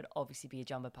anyway. It would obviously be a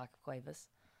jumbo pack of Quavers.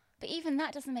 But even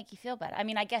that doesn't make you feel better. I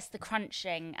mean, I guess the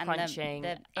crunching and the in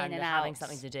and out. Having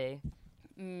something to do.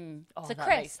 Oh, So that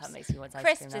crisps. That makes me want ice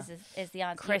Crisps cream now. is the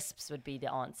answer. Crisps would be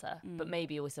the answer, but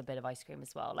maybe also a bit of ice cream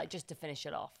as well, like just to finish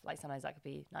it off. Like sometimes that could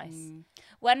be nice.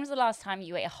 When was the last time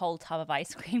you ate a whole tub of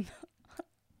ice cream?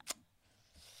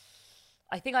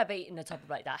 I think I've eaten the top of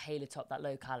like that Halo Top, that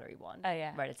low calorie one. Oh,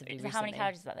 yeah. Relatively So recently. how many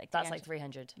calories is that? Like That's like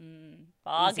 300.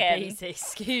 Bargain. Easy peasy.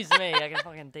 Excuse me. I can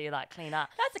fucking do that. Clean that.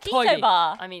 That's a keto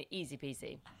bar. I mean, easy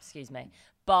peasy. Excuse me.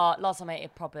 But last time I ate a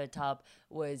proper tub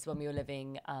was when we were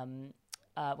living,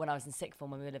 when I was in sixth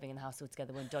form, when we were living in the house all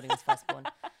together when Donnie was first born.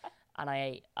 And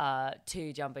I ate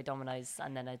 2 jumbo Dominoes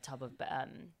and then a tub of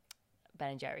Ben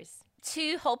and Jerry's.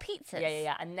 2 whole pizzas?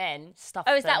 Yeah. And then stuffed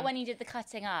Oh, is that them- when you did the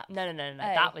cutting up? No. Oh.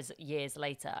 That was years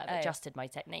later. I've Oh. adjusted my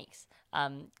techniques.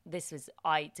 This was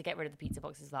to get rid of the pizza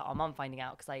boxes without our mum finding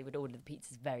out, because I would order the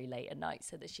pizzas very late at night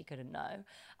so that she couldn't know.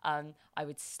 I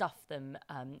would stuff them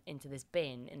into this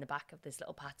bin in the back of this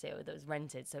little patio that was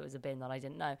rented, so it was a bin that I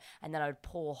didn't know. And then I would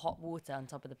pour hot water on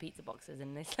top of the pizza boxes,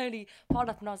 and they slowly piled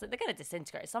up. And I was like, they're going to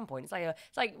disintegrate at some point.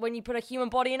 It's like when you put a human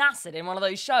body in acid in one of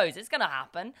those shows. It's going to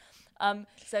happen.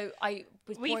 So I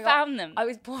was found them. I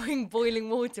was pouring boiling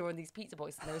water on these pizza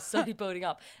boxes, and they were slowly building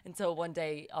up until one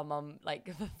day our mum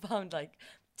found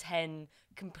 10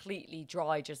 completely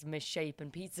dry, just misshapen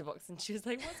pizza boxes, and she was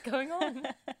like, "What's going on?"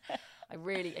 I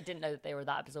didn't know that they were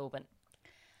that absorbent.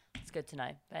 It's good to know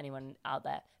for anyone out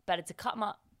there. Better to cut them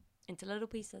up into little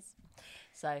pieces.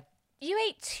 So You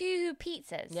ate 2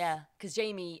 pizzas? yeah, because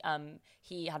Jamie,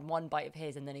 he had one bite of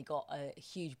his, and then he got a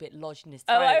huge bit lodged in his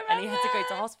Oh, throat, I and he had to go to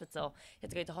remember. hospital. He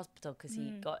had to go to hospital because he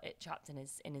got it trapped in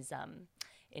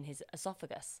his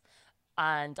esophagus,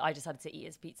 and I just had to eat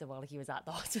his pizza while he was at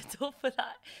the hospital for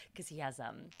that, because he has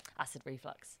acid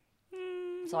reflux.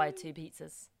 So I had 2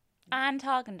 pizzas, And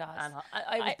Haagen-Dazs. and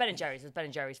it was Ben and Jerry's. It was Ben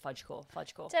and Jerry's fudge core. I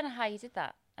don't know how you did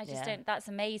that. I just Yeah. don't. That's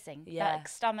amazing. Yeah. That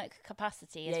stomach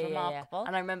capacity is remarkable.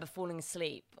 And I remember falling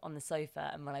asleep on the sofa,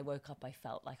 and when I woke up, I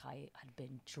felt like I had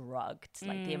been drugged,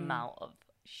 like the amount of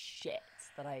shit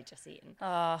that I had just eaten.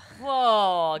 Oh,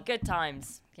 Whoa, good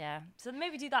times. yeah. So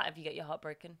maybe do that if you get your heart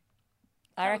broken.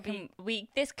 I That would reckon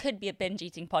this could be a binge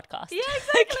eating podcast.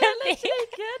 exactly.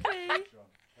 Could be.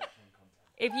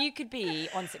 If you could be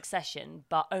on Succession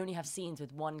but only have scenes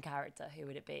with one character, who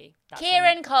would it be? That's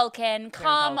Kieran Culkin,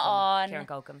 come on. Kieran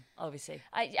Culkin, obviously.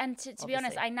 To be honest,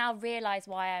 Obviously. I now realise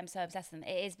why I'm so obsessed with him.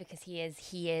 It is because he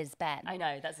is Ben. I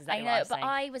know, that's I exactly know, what but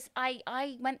I was saying.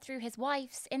 I went through his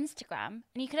wife's Instagram,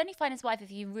 and you can only find his wife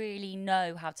if you really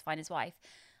know how to find his wife.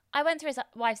 I went through his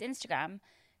wife's Instagram,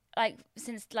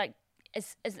 since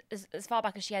as far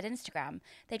back as she had Instagram.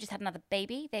 They just had another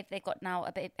baby. They've got now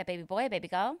a baby boy, a baby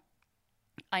girl.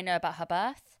 I know about her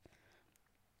birth.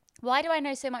 Why do I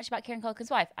know so much about Kieran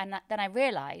Culkin's wife? And then I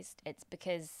realised it's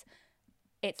because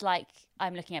it's like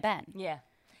I'm looking at Ben. Yeah.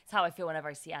 It's how I feel whenever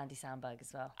I see Andy Samberg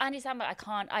as well. Andy Samberg, I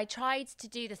can't. I tried to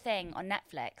do the thing on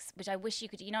Netflix, which I wish you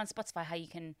could. On Spotify, how you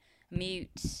can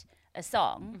mute a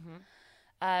song,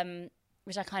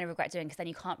 which I kind of regret doing, because then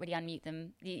you can't really unmute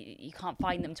them. You can't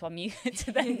find them to unmute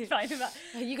to then find them back.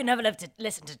 You can never live to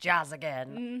listen to jazz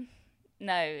again.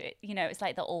 No, it's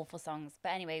like the awful songs. But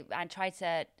anyway, I tried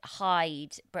to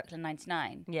hide Brooklyn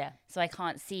 99. Yeah. So I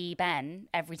can't see Ben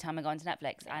every time I go onto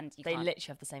Netflix, and They can't. literally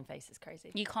have the same face. It's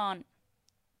crazy. You can't.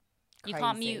 You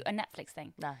can't Crazy. mute a Netflix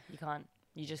thing. Nah, you can't.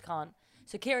 You just can't.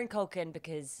 So Kieran Culkin,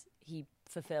 because he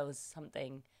fulfills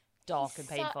something dark and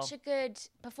painful. Such a good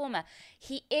performer.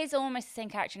 He is almost the same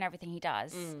character in everything he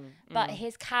does, but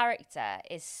his character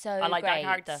is so I like great. that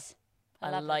character. I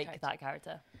love like that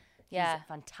character. Yeah. He's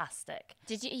fantastic.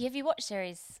 Have you watched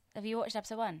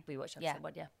episode 1? We watched episode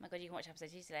 1, yeah. Oh my god, you can watch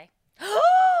episode 2 today.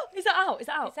 Is that out? Is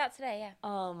it out? It's out today, yeah.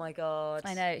 Oh my god.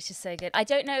 I know, it's just so good. I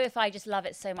don't know if I just love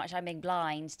it so much I'm being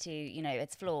blind to,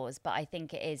 its flaws, but I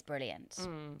think it is brilliant.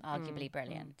 Arguably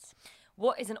brilliant.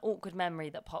 What is an awkward memory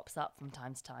that pops up from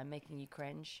time to time, making you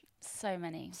cringe? So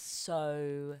many.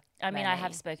 So I mean, I have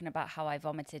many. spoken about how I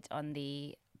vomited on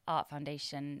the art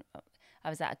foundation. I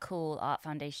was at a cool art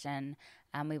foundation,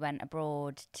 and we went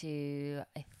abroad to,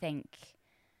 I think,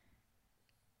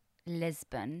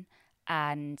 Lisbon,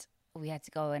 and we had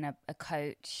to go in a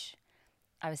coach.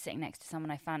 I was sitting next to someone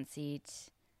I fancied.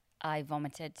 I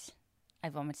vomited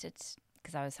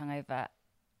because I was hungover.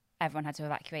 Everyone had to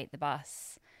evacuate the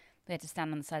bus. We had to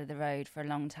stand on the side of the road for a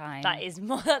long time. That's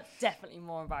definitely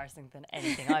more embarrassing than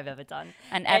anything I've ever done.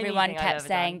 And everyone Anything I've kept ever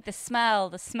saying, done.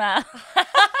 the smell.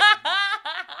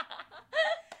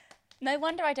 No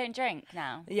wonder I don't drink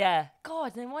now. Yeah.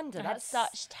 God, no wonder. I had That's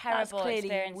such terrible that's clearly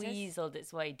experiences. weaseled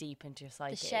its way deep into your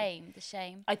psyche. The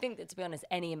shame. I think that, to be honest,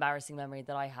 any embarrassing memory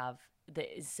that I have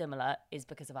that is similar is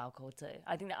because of alcohol too.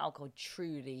 I think that alcohol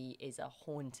truly is a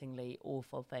hauntingly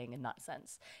awful thing in that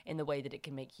sense, in the way that it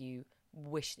can make you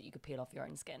wish that you could peel off your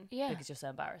own skin because you're so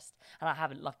embarrassed. And I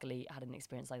haven't luckily had an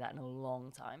experience like that in a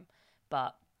long time,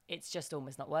 but it's just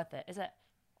almost not worth it, is it?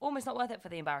 Almost not worth it for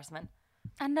the embarrassment.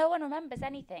 And no one remembers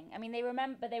anything. I mean, they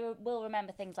will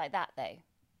remember things like that, though.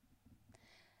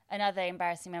 Another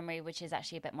embarrassing memory, which is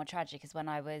actually a bit more tragic, is when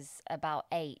I was about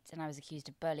 8 and I was accused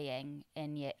of bullying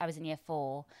I was in year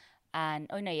 4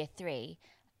 year 3.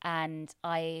 And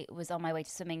I was on my way to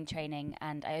swimming training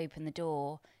and I opened the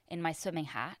door in my swimming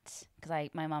hat because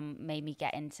my mum made me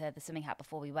get into the swimming hat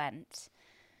before we went.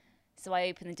 So I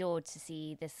opened the door to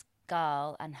see this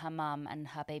girl and her mum and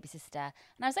her baby sister.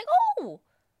 And I was like, oh,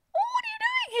 what are you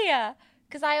doing here?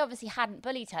 Because I obviously hadn't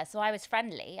bullied her, so I was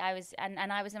friendly. I was in my,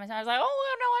 I was like, oh no, I'm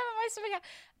in my swimming hat.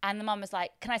 And the mum was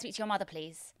like, can I speak to your mother,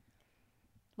 please?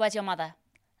 Where's your mother?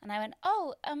 And I went,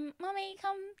 oh, mummy,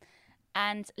 come.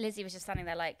 And Lizzie was just standing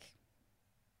there like,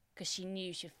 because she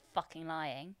knew she was fucking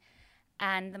lying.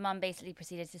 And the mum basically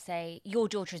proceeded to say, your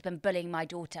daughter has been bullying my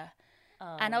daughter.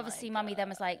 Oh, and obviously mummy then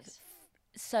was like,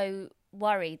 so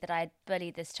worried that I'd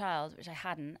bullied this child, which I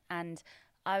hadn't. And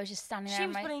I was just standing there. She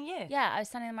was bullying you? Yeah, I was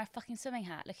standing in my fucking swimming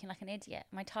hat looking like an idiot.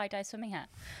 My tie-dye swimming hat.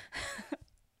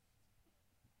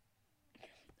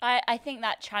 I think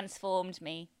that transformed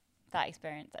me, that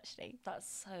experience, actually.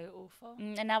 That's so awful.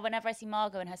 And now whenever I see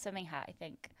Margot in her swimming hat, I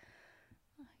think,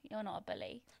 oh, you're not a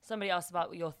bully. Somebody asked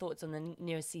about your thoughts on the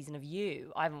newest season of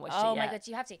You. I haven't watched it yet. Oh my God,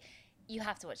 you have to. You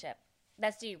have to watch it.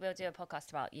 We'll do a podcast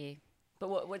about You.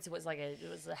 But what's like it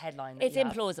was a headline? It's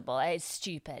implausible. It's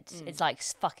stupid. It's like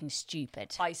fucking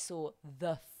stupid. I saw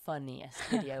the funniest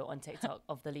video on TikTok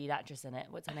of the lead actress in it.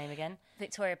 What's her name again?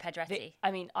 Victoria Pedretti.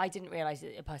 I mean, I didn't realise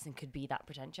that a person could be that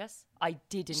pretentious. I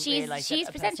didn't realise she's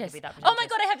that a person pretentious. could be that Oh pretentious. my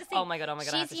God, I have to see. Oh my God, I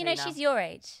have to see now. She's your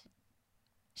age.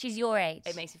 She's your age.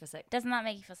 It makes me feel sick. Doesn't that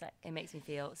make you feel sick? It makes me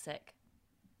feel sick.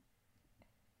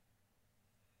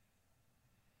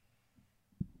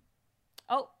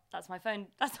 Oh, that's my phone.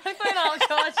 That's my phone. Oh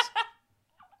gosh.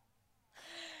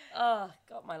 Oh,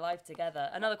 got my life together.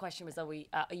 Another question was,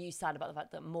 are you sad about the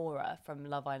fact that Maura from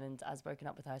Love Island has broken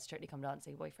up with her Strictly Come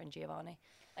Dancing boyfriend Giovanni?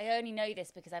 I only know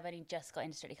this because I've only just got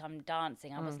into Strictly Come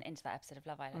Dancing. I wasn't into that episode of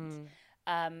Love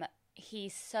Island.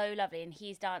 He's so lovely, and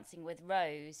he's dancing with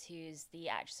Rose, who's the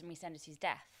actress from EastEnders who's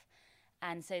deaf.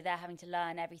 And so they're having to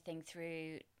learn everything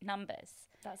through numbers.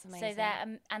 That's amazing.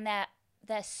 So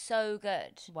they're so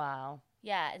good. Wow.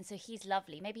 Yeah, and so he's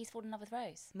lovely. Maybe he's fallen in love with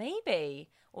Rose. Maybe.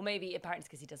 Or maybe apparently it's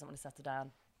because he doesn't want to settle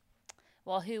down.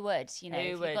 Well, who would? You know,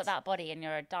 if you've got that body and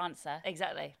you're a dancer.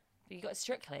 Exactly. You got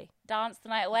Strictly. Dance the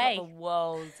night away. You've got the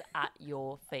world at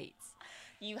your feet.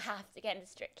 You have to get into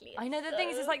Strictly. I know the thing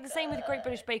is, it's like the same with Great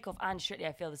British Bake Off and Strictly.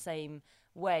 I feel the same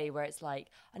way, where it's like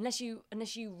unless you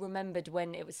remembered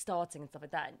when it was starting and stuff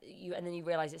like that, and then you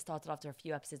realise it started after a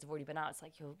few episodes have already been out. It's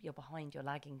like you're behind, you're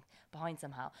lagging behind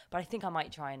somehow. But I think I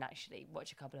might try and actually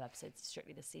watch a couple of episodes of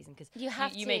Strictly this season because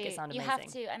you make it sound amazing. You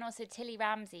have to, and also Tilly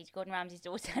Ramsey, Gordon Ramsay's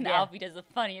daughter, and Alfie does the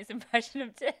funniest impression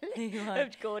of Tilly.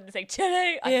 Of Gordon saying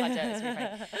Tilly. I can't do it. It's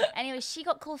really funny. Anyway, she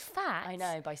got called fat. I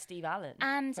know, by Steve Allen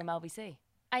from LBC.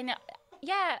 I know.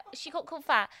 Yeah, she got called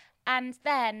fat, and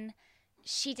then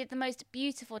she did the most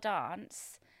beautiful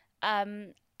dance,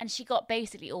 and she got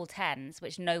basically all 10s,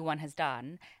 which no one has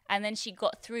done, and then she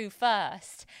got through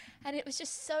first, and it was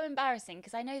just so embarrassing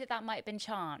because I know that might have been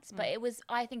chance, but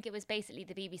I think it was basically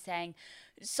the BBC saying,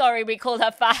 sorry, we called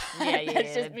her fat.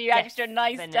 Let's just be extra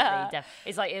nice to her.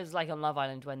 It was like on Love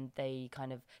Island when they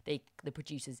the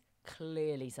producers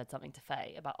clearly said something to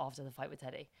Faye about after the fight with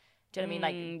Teddy. Do you know what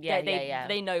I mean? Like,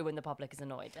 they know when the public is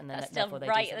annoyed, and then that's still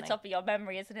right at the top of your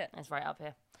memory, isn't it? It's right up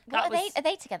here. Are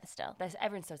they together still?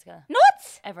 Everyone's still together.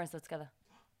 Not? Everyone's still together.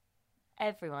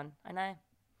 Everyone, I know.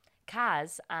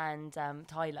 Kaz and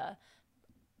Tyler,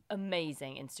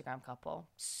 amazing Instagram couple,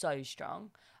 so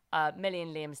strong. Millie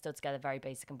and Liam are still together, very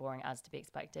basic and boring, as to be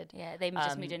expected. Yeah, they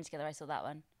just moved in together. I saw that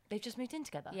one. They've just moved in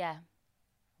together? Yeah.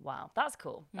 Wow, that's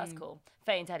cool. That's cool.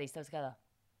 Faye and Teddy still together.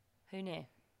 Who knew?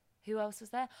 Who else was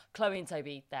there? Chloe and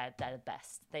Toby, they're the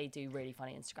best. They do really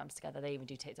funny Instagrams together. They even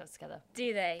do TikToks together.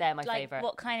 Do they? They're my favourite.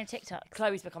 What kind of TikToks?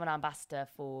 Chloe's become an ambassador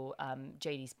for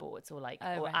JD Sports or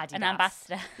Adidas. An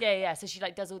ambassador. Yeah. So she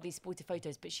does all these sporty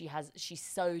photos, but she's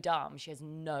so dumb. She has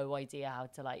no idea how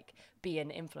to be an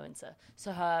influencer.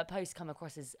 So her posts come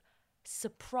across as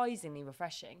surprisingly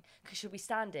refreshing, because she'll be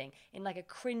standing in like a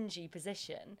cringy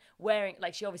position wearing,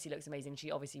 like, she obviously looks amazing,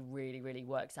 she obviously really really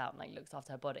works out and like looks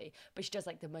after her body, but she does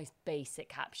like the most basic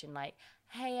caption, like,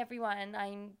 hey everyone,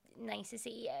 I'm nice to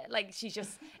see you. Like, she's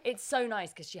just, it's so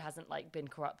nice because she hasn't like been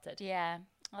corrupted. Yeah.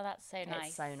 Oh, that's so nice.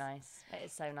 It's so nice. It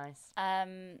is so nice.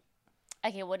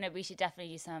 Okay, well, no, we should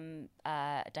definitely do some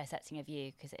dissecting of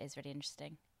you, because it is really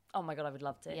interesting. Oh my god, I would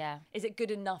love to. Yeah. Is it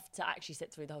good enough to actually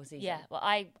sit through the whole season? Yeah. Well,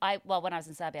 well, when I was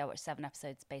in Serbia, I watched 7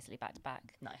 episodes basically back to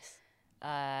back. Nice.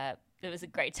 It was a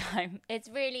great time. It's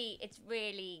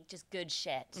really just good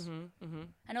shit.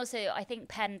 And also, I think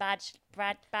Penn Badgley.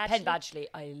 Penn Badgley,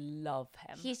 I love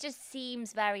him. He just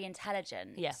seems very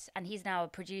intelligent. Yeah. And he's now a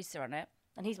producer on it.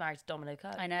 And he's married to Domino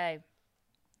Kirk. I know.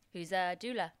 Who's a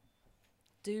doula.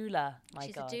 Doula,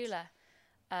 She's God. a doula.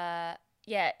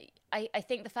 Yeah, I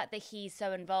think the fact that he's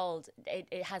so involved,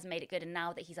 it has made it good. And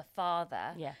now that he's a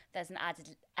father, there's an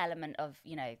added element of,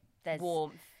 there's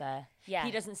warmth there. Yeah.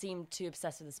 He doesn't seem too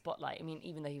obsessed with the spotlight. I mean,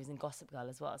 even though he was in Gossip Girl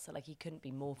as well, so like he couldn't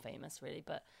be more famous really,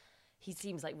 but he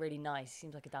seems like really nice. He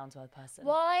seems like a down-to-earth person.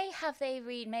 Why have they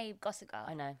remade Gossip Girl?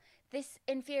 I know. This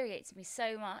infuriates me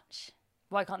so much.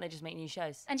 Why can't they just make new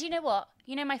shows? And do you know what?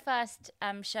 My first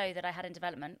show that I had in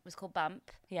development was called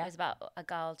Bump. Yeah. It was about a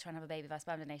girl trying to have a baby via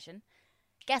sperm donation.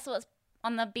 Guess what's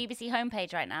on the BBC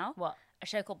homepage right now? What? A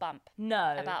show called Bump.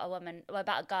 No. About a woman,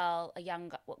 about a girl, a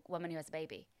young woman who has a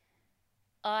baby.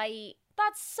 That's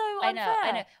so unfair.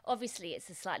 I know. Obviously, it's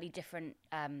a slightly different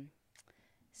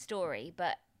story,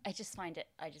 but I just find it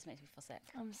makes me feel sick.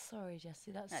 I'm sorry,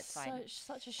 Jessie. That's fine.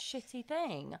 such a shitty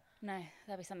thing. No,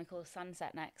 there'll be something called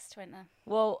Sunset next, won't there?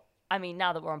 Well, I mean,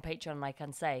 now that we're on Patreon, I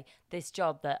can say this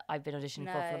job that I've been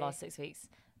auditioning for the last 6 weeks.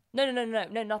 No,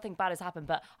 nothing bad has happened.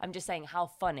 But I'm just saying how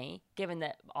funny, given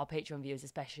that our Patreon viewers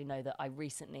especially know that I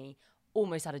recently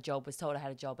almost had a job, was told I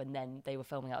had a job, and then they were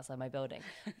filming outside my building.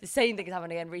 The same thing has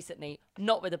happened again recently,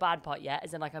 not with the bad part yet,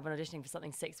 as in like I've been auditioning for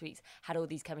something 6 weeks, had all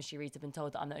these chemistry reads, have been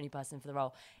told that I'm the only person for the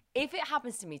role. If it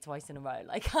happens to me twice in a row,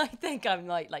 like I think I'm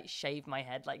like shave my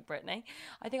head like Britney.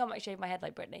 I think I might shave my head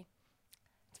like Britney.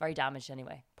 It's very damaged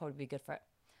anyway. Probably be good for it.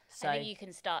 So I think you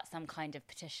can start some kind of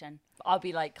petition. I'll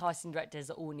be like, casting directors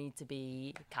all need to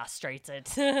be castrated.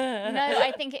 No,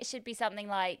 I think it should be something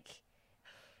like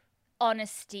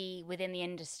honesty within the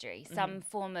industry, some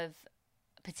form of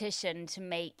petition to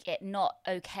make it not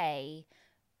okay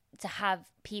to have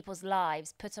people's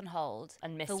lives put on hold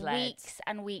And for misled. weeks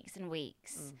and weeks and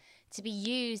weeks, to be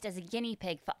used as a guinea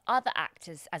pig for other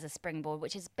actors as a springboard,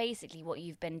 which is basically what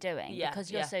you've been doing. Yeah, because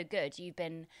you're yeah. so good, you've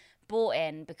been brought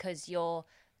in because you're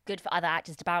good for other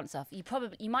actors to bounce off.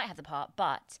 You might have the part,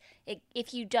 but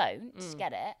if you don't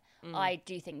get it, I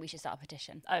do think we should start a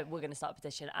petition. Oh, we're going to start a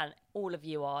petition, and all of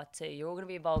you are too. You're all going to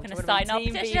be involved. Gonna We're sign gonna our be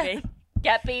Team petition. BB.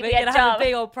 Get BB We're a going to have job. a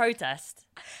big old protest.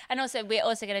 And also, we're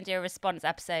also going to do a response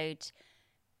episode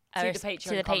To the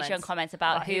Patreon Patreon comments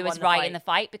about About who who was won the right fight. in the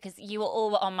fight, because you were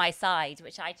all on my side,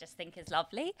 which I just think is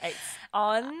lovely. It's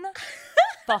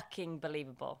un-fucking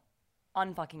believable.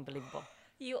 Un-fucking believable.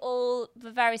 You all were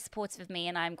very supportive of me,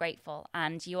 and I'm grateful.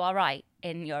 And you are right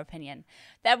in your opinion.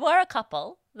 There were a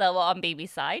couple that were on BB's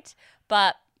side,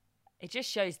 but It just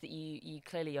shows that you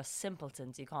clearly are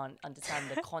simpletons. You can't understand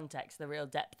the context, the real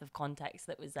depth of context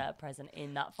that was present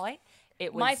in that fight.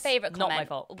 It was my favourite not my comment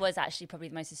fault. was actually probably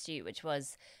the most astute, which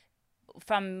was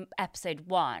from episode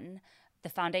 1, the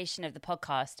foundation of the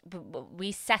podcast.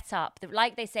 We set up,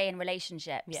 like they say in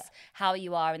relationships, how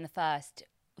you are in the first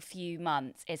few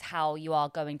months is how you are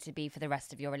going to be for the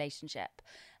rest of your relationship.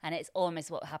 And it's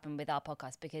almost what happened with our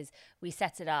podcast, because we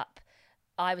set it up.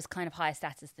 I was kind of higher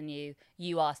status than you.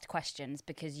 You asked questions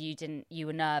because you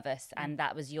were nervous, and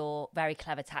that was your very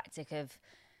clever tactic of,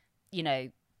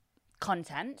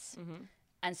 content.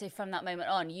 And so from that moment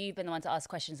on, you've been the one to ask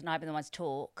questions and I've been the one to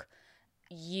talk.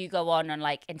 You go on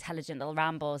like intelligent little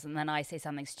rambles, and then I say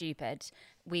something stupid.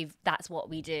 That's what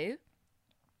we do.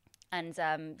 And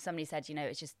somebody said,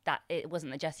 it's just that it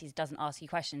wasn't that Jessie doesn't ask you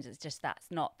questions. It's just that's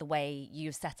not the way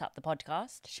you've set up the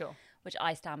podcast. Sure. Which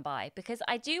I stand by, because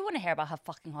I do want to hear about her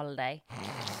fucking holiday.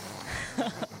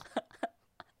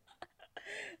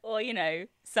 Or,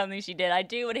 something she did. I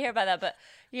do want to hear about that, but,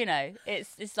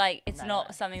 it's like, it's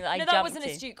not something that I jumped that was an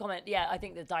to. astute comment. Yeah, I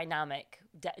think the dynamic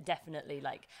definitely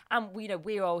and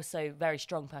we're also very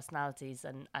strong personalities,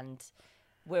 and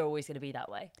we're always going to be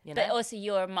that way. But also,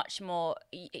 you're much more.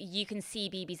 You can see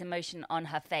BB's emotion on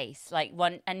her face, like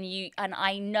on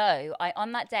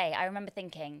that day, I remember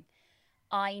thinking,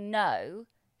 I know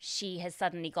she has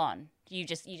suddenly gone. You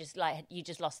just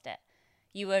lost it.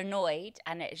 You were annoyed,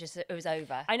 and it was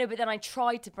over. I know, but then I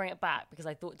tried to bring it back because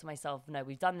I thought to myself, no,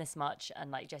 we've done this much,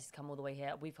 and like Jessie's come all the way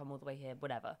here, we've come all the way here,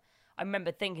 whatever. I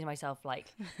remember thinking to myself,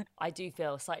 like, I do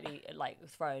feel slightly like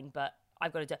thrown, but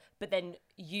I've got to do. But then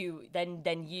you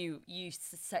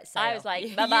set sail. I was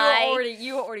like, bye bye.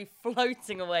 You were already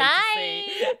floating away Bye.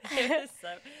 to sea. It was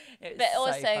But so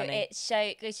also, funny.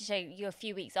 it goes to show you're a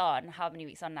few weeks on. How many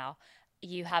weeks on now?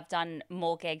 You have done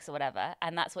more gigs or whatever,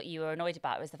 and that's what you were annoyed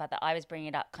about, was the fact that I was bringing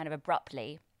it up kind of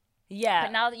abruptly. Yeah.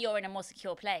 But now that you're in a more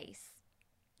secure place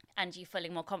and you're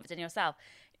feeling more confident in yourself,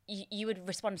 you would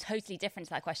respond totally different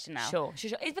to that question now. Sure.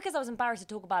 It's because I was embarrassed to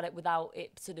talk about it without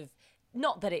it sort of,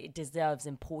 not that it deserves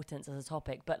importance as a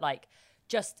topic, but like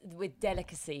just with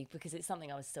delicacy, because it's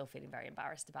something I was still feeling very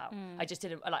embarrassed about. I just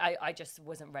didn't, like, I just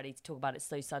wasn't ready to talk about it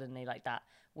so suddenly like that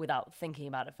without thinking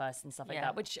about it first and stuff like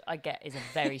that, which I get is a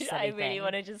very silly I thing. really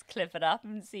want to just clip it up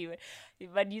and see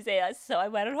when you say that. So I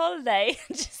went on holiday,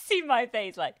 just see my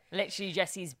face like. Literally,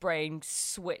 Jessie's brain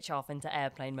switch off into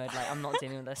airplane mode. Like, I'm not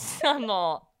dealing with this. I'm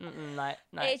not. Like,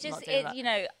 no. It's just, you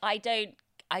know,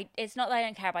 it's not that I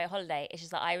don't care about your holiday. It's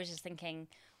just that I was just thinking,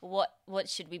 what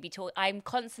should we be talking? I'm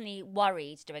constantly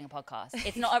worried doing a podcast.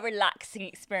 It's not a relaxing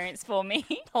experience for me.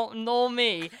 Nor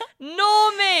me. No,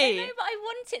 but I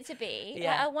want it to be.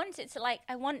 Yeah. Like,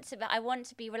 I want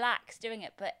to be relaxed doing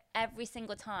it. But every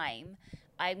single time,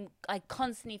 I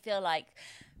constantly feel like,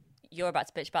 you're about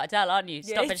to bitch about Adele, aren't you?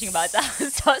 Stop bitching about Adele.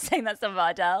 Stop saying that stuff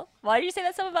about Adele. Why do you say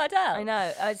that stuff about Adele? I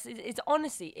know. It's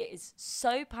honestly, it is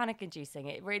so panic-inducing.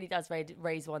 It really does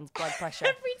raise one's blood pressure.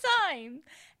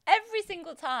 Every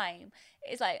single time.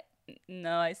 It's like,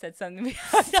 no, I said something.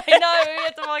 I know. We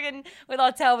had to fucking, with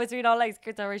our tail between our legs,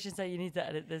 Rachel said, you need to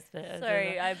edit this bit.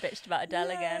 Sorry, I bitched about Adele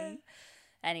again.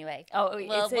 Anyway,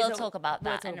 we'll talk about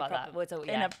that in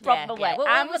a proper way.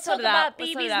 And we'll talk about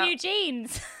BB's new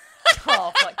jeans.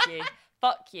 Oh,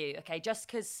 fuck you. Okay, just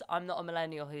because I'm not a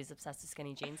millennial who's obsessed with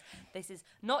skinny jeans, this is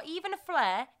not even a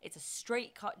flare, it's a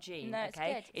straight cut jean. No, it's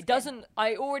okay, good. It doesn't.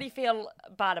 I already feel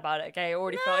bad about it. Okay, I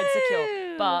already felt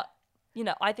insecure, but you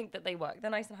know, I think that they work.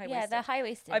 They're nice and high waisted. Yeah, they're high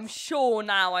waisted. I'm sure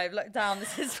now I've looked down.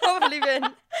 This has probably been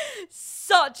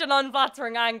such an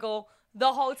unflattering angle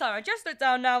the whole time. I just looked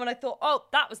down now and I thought, oh,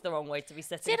 that was the wrong way to be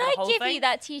sitting. Did for the I whole give thing. you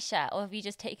that T-shirt, or have you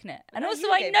just taken it? And No, also,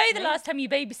 you I gave know it to the me. last time you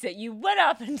babysit, you went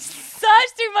up and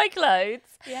searched through my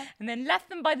clothes, and then left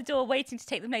them by the door waiting to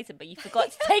take them later. But you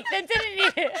forgot to take them, didn't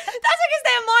you? That's because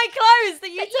they're my clothes that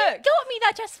you You took. got me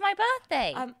that dress for my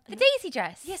birthday, the Daisy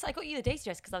dress. Yes, I got you the Daisy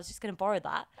dress because I was just going to borrow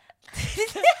that.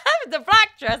 The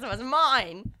black dress was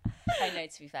mine. I know.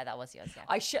 To be fair, that was yours.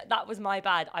 Yeah. That was my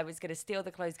bad. I was going to steal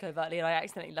the clothes covertly, and I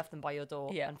accidentally left them by your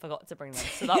door Yeah. and forgot to bring them.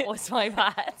 So that was my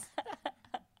bad.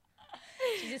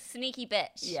 She's a sneaky bitch.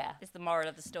 Yeah. Is the moral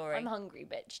of the story. I'm hungry,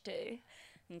 bitch, too.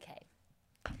 Okay.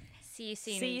 See you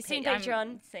soon. See you soon, I'm-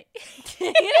 Patreon. say-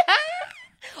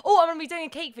 Oh, I'm going to be doing a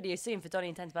cake video soon for Donnie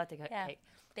and Ten's birthday Yeah. cake.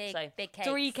 Big, So, big cakes.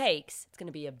 3 cakes. It's going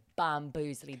to be a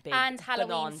bamboozly big And Halloween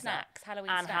bonanza. snacks.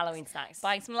 Halloween snacks.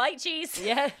 Buying some light cheese.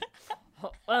 Yeah.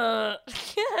 Gross.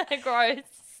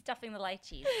 Stuffing the light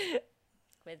cheese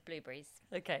with blueberries.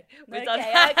 Okay. We're Okay, done.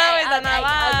 okay, We're done now. okay,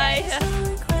 Bye. okay.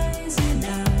 Going crazy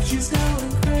now. She's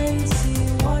going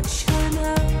crazy. Watch her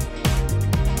now.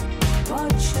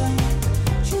 Watch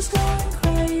her. She's going crazy.